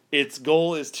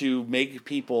goal is to make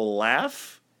people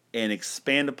laugh and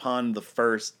expand upon the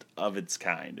first of its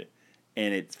kind.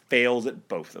 And it fails at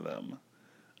both of them.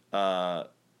 So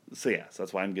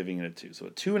that's why I'm giving it a 2. So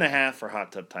a 2.5 for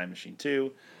Hot Tub Time Machine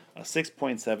 2. A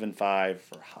 6.75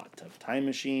 for Hot Tub Time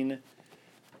Machine.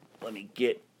 Let me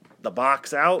get the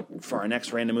box out for our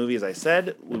next random movie. As I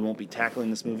said, we won't be tackling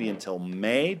this movie until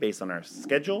May based on our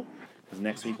schedule. Because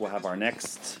next week we'll have our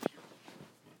next...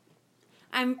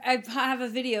 I have a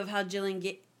video of how Gillian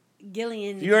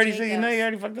You already said, you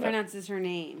already fucked it up. pronounces her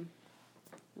name.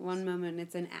 One moment,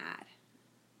 it's an ad.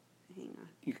 Hang on.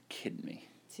 You're kidding me.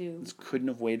 2. This couldn't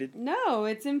have waited. No,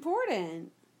 it's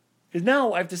important. Because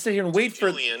now I have to sit here and wait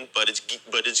for... Gillian, but it's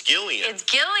Gillian. It's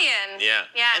Gillian. Yeah.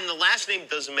 Yeah. And the last name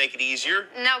doesn't make it easier.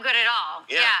 No good at all.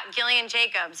 Yeah. Gillian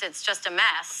Jacobs. It's just a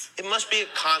mess. It must be a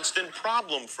constant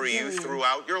problem for you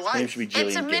throughout your life. Name should be Jillian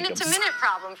It's a minute-to-minute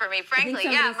problem for me, frankly.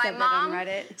 somebody Yeah, my said that on mom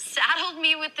Reddit. saddled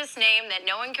me with this name that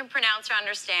no one can pronounce or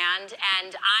understand,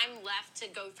 and I'm left to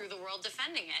go through the world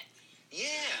defending it. Yeah.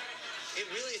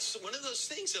 It's one of those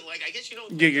things that, like, I guess you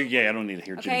don't... Yeah, I don't need to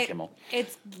hear Jimmy Okay, Kimmel.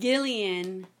 it's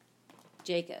Gillian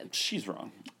Jacobs. She's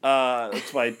wrong.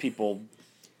 That's why people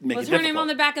make Was it her difficult. name on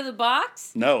the back of the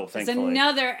box? No, It's thankfully.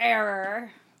 another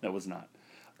error. That was not.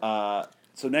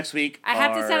 So next week... I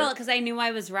had to settle it because I knew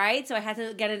I was right, so I had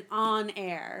to get it on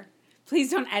air. Please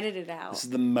don't edit it out. This is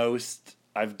the most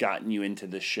I've gotten you into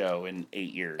this show in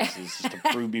 8 years. Is just to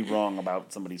prove me wrong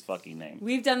about somebody's fucking name.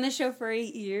 We've done this show for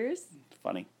 8 years.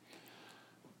 Funny.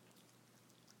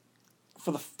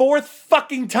 For the 4th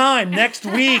fucking time next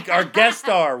week, our guest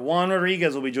star, Juan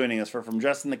Rodriguez, will be joining us From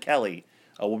Justin to Kelly.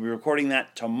 We'll be recording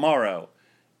that tomorrow.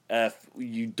 If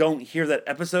you don't hear that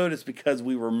episode, it's because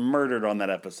we were murdered on that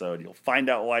episode. You'll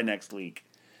find out why next week.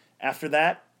 After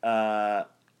that,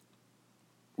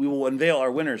 we will unveil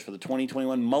our winners for the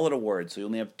 2021 Mullet Awards. So you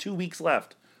only have 2 weeks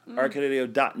left.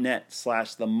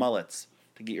 arcadio.net/themullets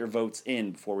to get your votes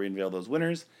in before we unveil those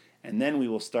winners. And then we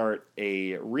will start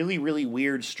a really, really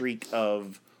weird streak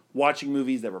of watching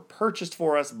movies that were purchased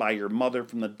for us by your mother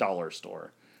from the dollar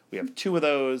store. We have 2 of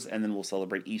those, and then we'll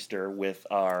celebrate Easter with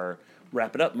our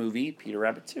Wrap It Up movie, Peter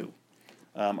Rabbit 2.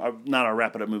 Not our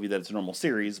Wrap It Up movie that's a normal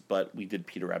series, but we did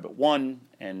Peter Rabbit 1,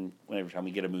 and every time we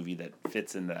get a movie that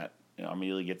fits in that,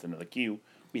 immediately gets into the queue,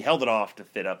 we held it off to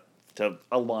fit up, to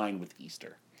align with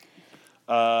Easter.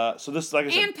 So this, like I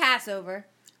said... And Passover.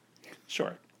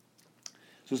 Sure.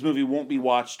 So this movie won't be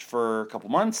watched for a couple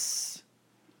months.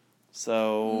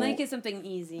 So Make it something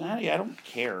easy. I don't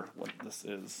care what this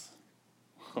is.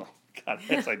 Oh, God,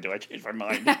 yes I do. I changed my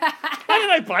mind. Why did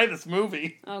I buy this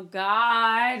movie? Oh,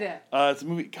 God. It's a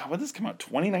movie. God, when did this come out?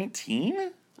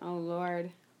 2019? Oh,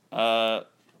 Lord.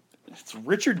 It's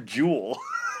Richard Jewell.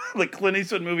 the Clint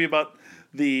Eastwood movie about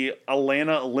the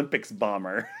Atlanta Olympics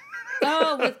bomber.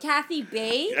 Oh, with Kathy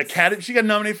Bates? She got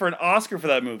nominated for an Oscar for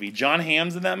that movie. John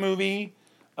Hamm's in that movie.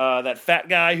 That fat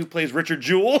guy who plays Richard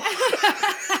Jewell.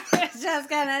 I was just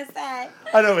gonna say.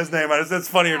 I know his name. It's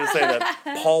funnier to say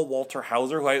that. Paul Walter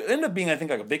Hauser, who I ended up being, I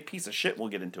think, like a big piece of shit. We'll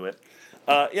get into it.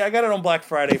 Yeah, I got it on Black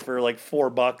Friday for like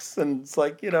 $4, and it's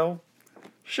like,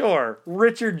 sure,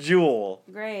 Richard Jewell.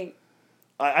 Great.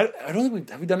 I don't think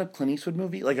have we done a Clint Eastwood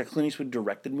movie, like a Clint Eastwood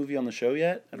directed movie on the show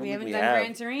yet? I don't think we have. We haven't done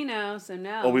Gran Torino, so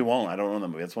no. Oh, we won't. I don't know that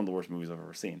movie. That's one of the worst movies I've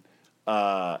ever seen.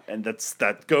 And that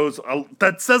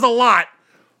says a lot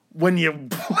when you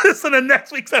listen to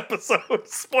next week's episode.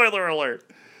 Spoiler alert.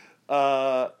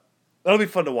 That'll be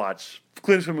fun to watch.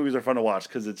 Clint Eastwood movies are fun to watch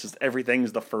because it's just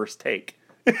everything's the first take.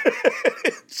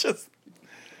 It's just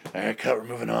all right. Cut. We're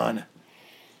moving on.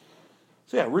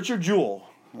 So yeah, Richard Jewell.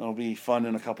 That'll be fun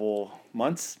in a couple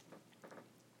months.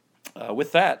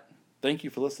 With that, thank you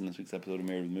for listening to this week's episode of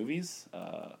Married with Movies.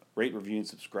 Rate, review, and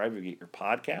subscribe if you get your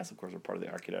podcasts. Of course, we're part of the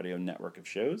Arcade Audio network of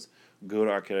shows. Go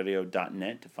to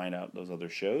arcadeaudio.net to find out those other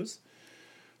shows.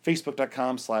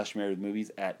 Facebook.com/Married with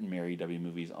Movies,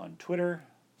 @MaryWMovies on Twitter.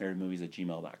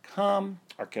 MarriedMovies@gmail.com.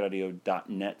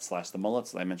 Arcadeaudio.net/The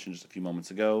Mullets, as I mentioned just a few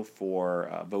moments ago,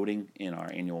 for voting in our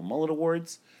annual Mullet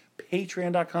Awards.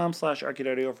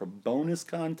 Patreon.com/ArcadeAudio for bonus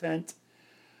content.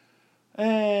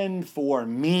 And for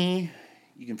me,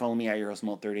 you can follow me at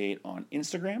YourHostMullet38 on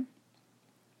Instagram.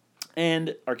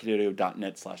 And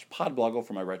arcadeaudio.net/podbloggle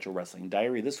for my retro wrestling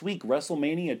diary. This week,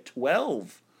 WrestleMania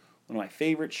 12. One of my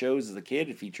favorite shows as a kid.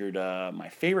 It featured my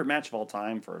favorite match of all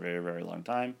time for a very, very long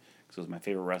time. Because it was my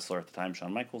favorite wrestler at the time,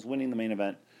 Shawn Michaels, winning the main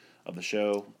event of the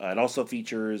show. It also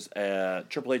features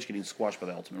Triple H getting squashed by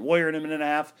the Ultimate Warrior in a minute and a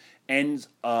half, and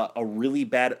a really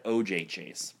bad OJ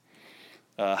chase.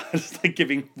 Just like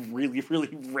giving really, really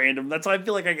random. That's how I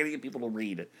feel like I gotta get people to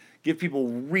read. Give people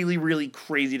really, really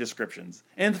crazy descriptions.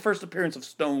 And the first appearance of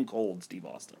Stone Cold Steve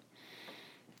Austin.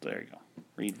 So there you go.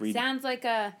 Read. Sounds like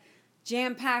a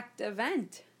jam-packed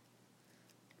event.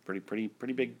 Pretty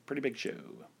big show.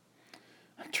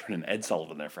 I'm turning Ed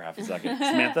Sullivan there for half a second.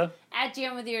 Samantha? At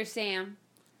Jam with Your Sam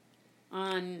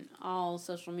on all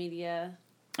social media.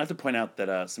 I have to point out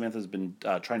that Samantha's been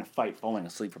trying to fight falling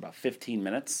asleep for about 15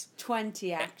 minutes.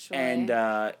 20, actually. And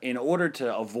in order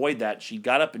to avoid that, she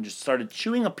got up and just started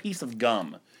chewing a piece of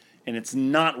gum. And it's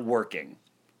not working.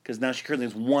 Because now she currently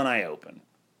has one eye open.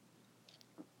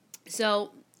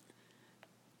 So,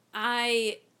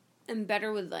 I am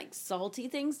better with, like, salty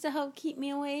things to help keep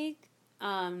me awake.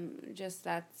 Just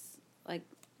that's, like,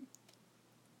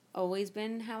 always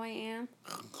been how I am.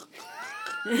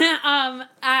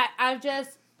 I've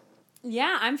just...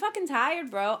 Yeah, I'm fucking tired,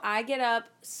 bro. I get up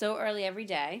so early every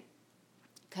day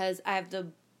because I have the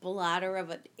bladder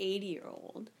of an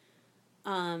 80-year-old.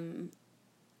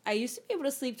 I used to be able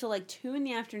to sleep till like 2 in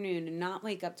the afternoon and not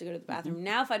wake up to go to the bathroom. Mm-hmm.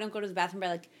 Now, if I don't go to the bathroom by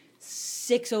like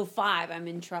 6:05, I'm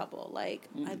in trouble. Like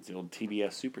it's the old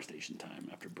TBS Superstation time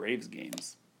after Braves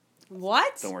games.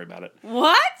 What? Don't worry about it.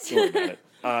 What? Don't worry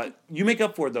about it. You make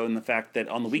up for it, though, in the fact that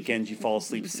on the weekends you fall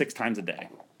asleep 6 times a day.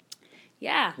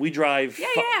 Yeah. We drive.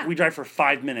 We drive for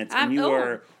 5 minutes, and you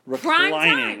are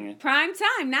reclining. Prime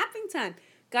time, napping time.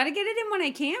 Got to get it in when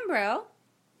I can, bro.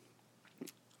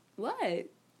 What? I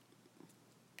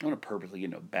want to purposely get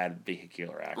into a bad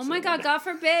vehicular accident. Oh my God, God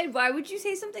forbid. Why would you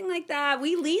say something like that?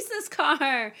 We lease this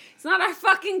car. It's not our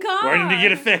fucking car. We're ready to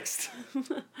get it fixed.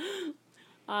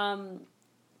 But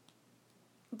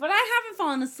I haven't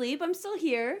fallen asleep. I'm still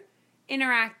here,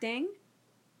 interacting.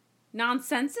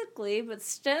 Nonsensically, but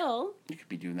still. You could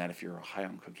be doing that if you're high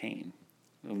on cocaine.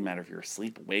 It doesn't matter if you're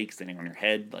asleep, awake, standing on your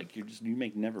head. Like, you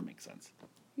never make sense.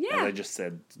 Yeah. As I just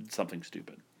said something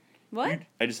stupid. What?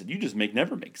 I just said, you just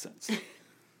never make sense.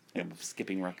 I'm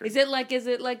skipping record. Is it like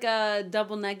a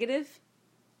double negative?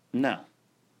 No.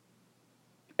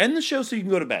 End the show so you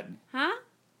can go to bed. Huh?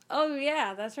 Oh,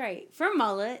 yeah, that's right. For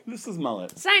Mullet. This is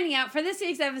Mullet. Signing out for this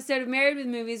week's episode of Married with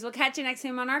Movies. We'll catch you next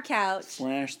time on our couch. /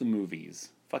 the movies.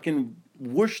 Fucking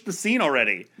whoosh the scene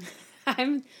already.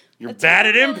 You're bad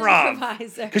at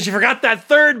improv. Because you forgot that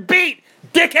third beat,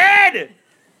 dickhead!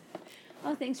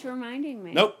 Oh, thanks for reminding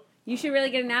me. Nope. You should really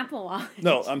get an Apple Watch.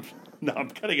 No, I'm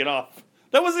cutting it off.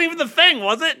 That wasn't even the thing,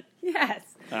 was it? Yes.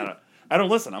 I don't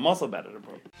listen. I'm also bad at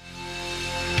improv.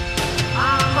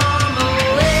 I'm on the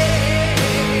way.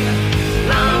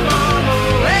 I'm on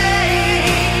the way.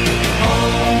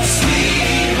 Home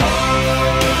sweet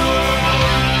home.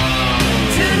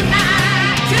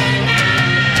 Tonight,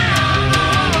 I'm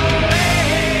on the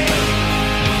way.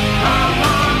 I'm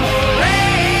on the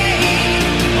way.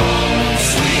 Home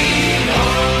sweet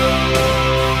home.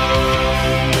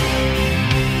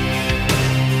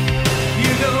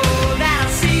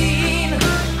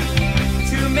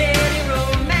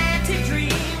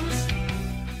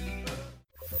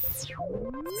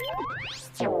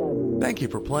 Thank you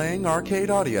for playing Arcade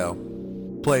Audio.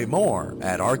 Play more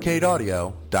at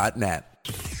arcadeaudio.net.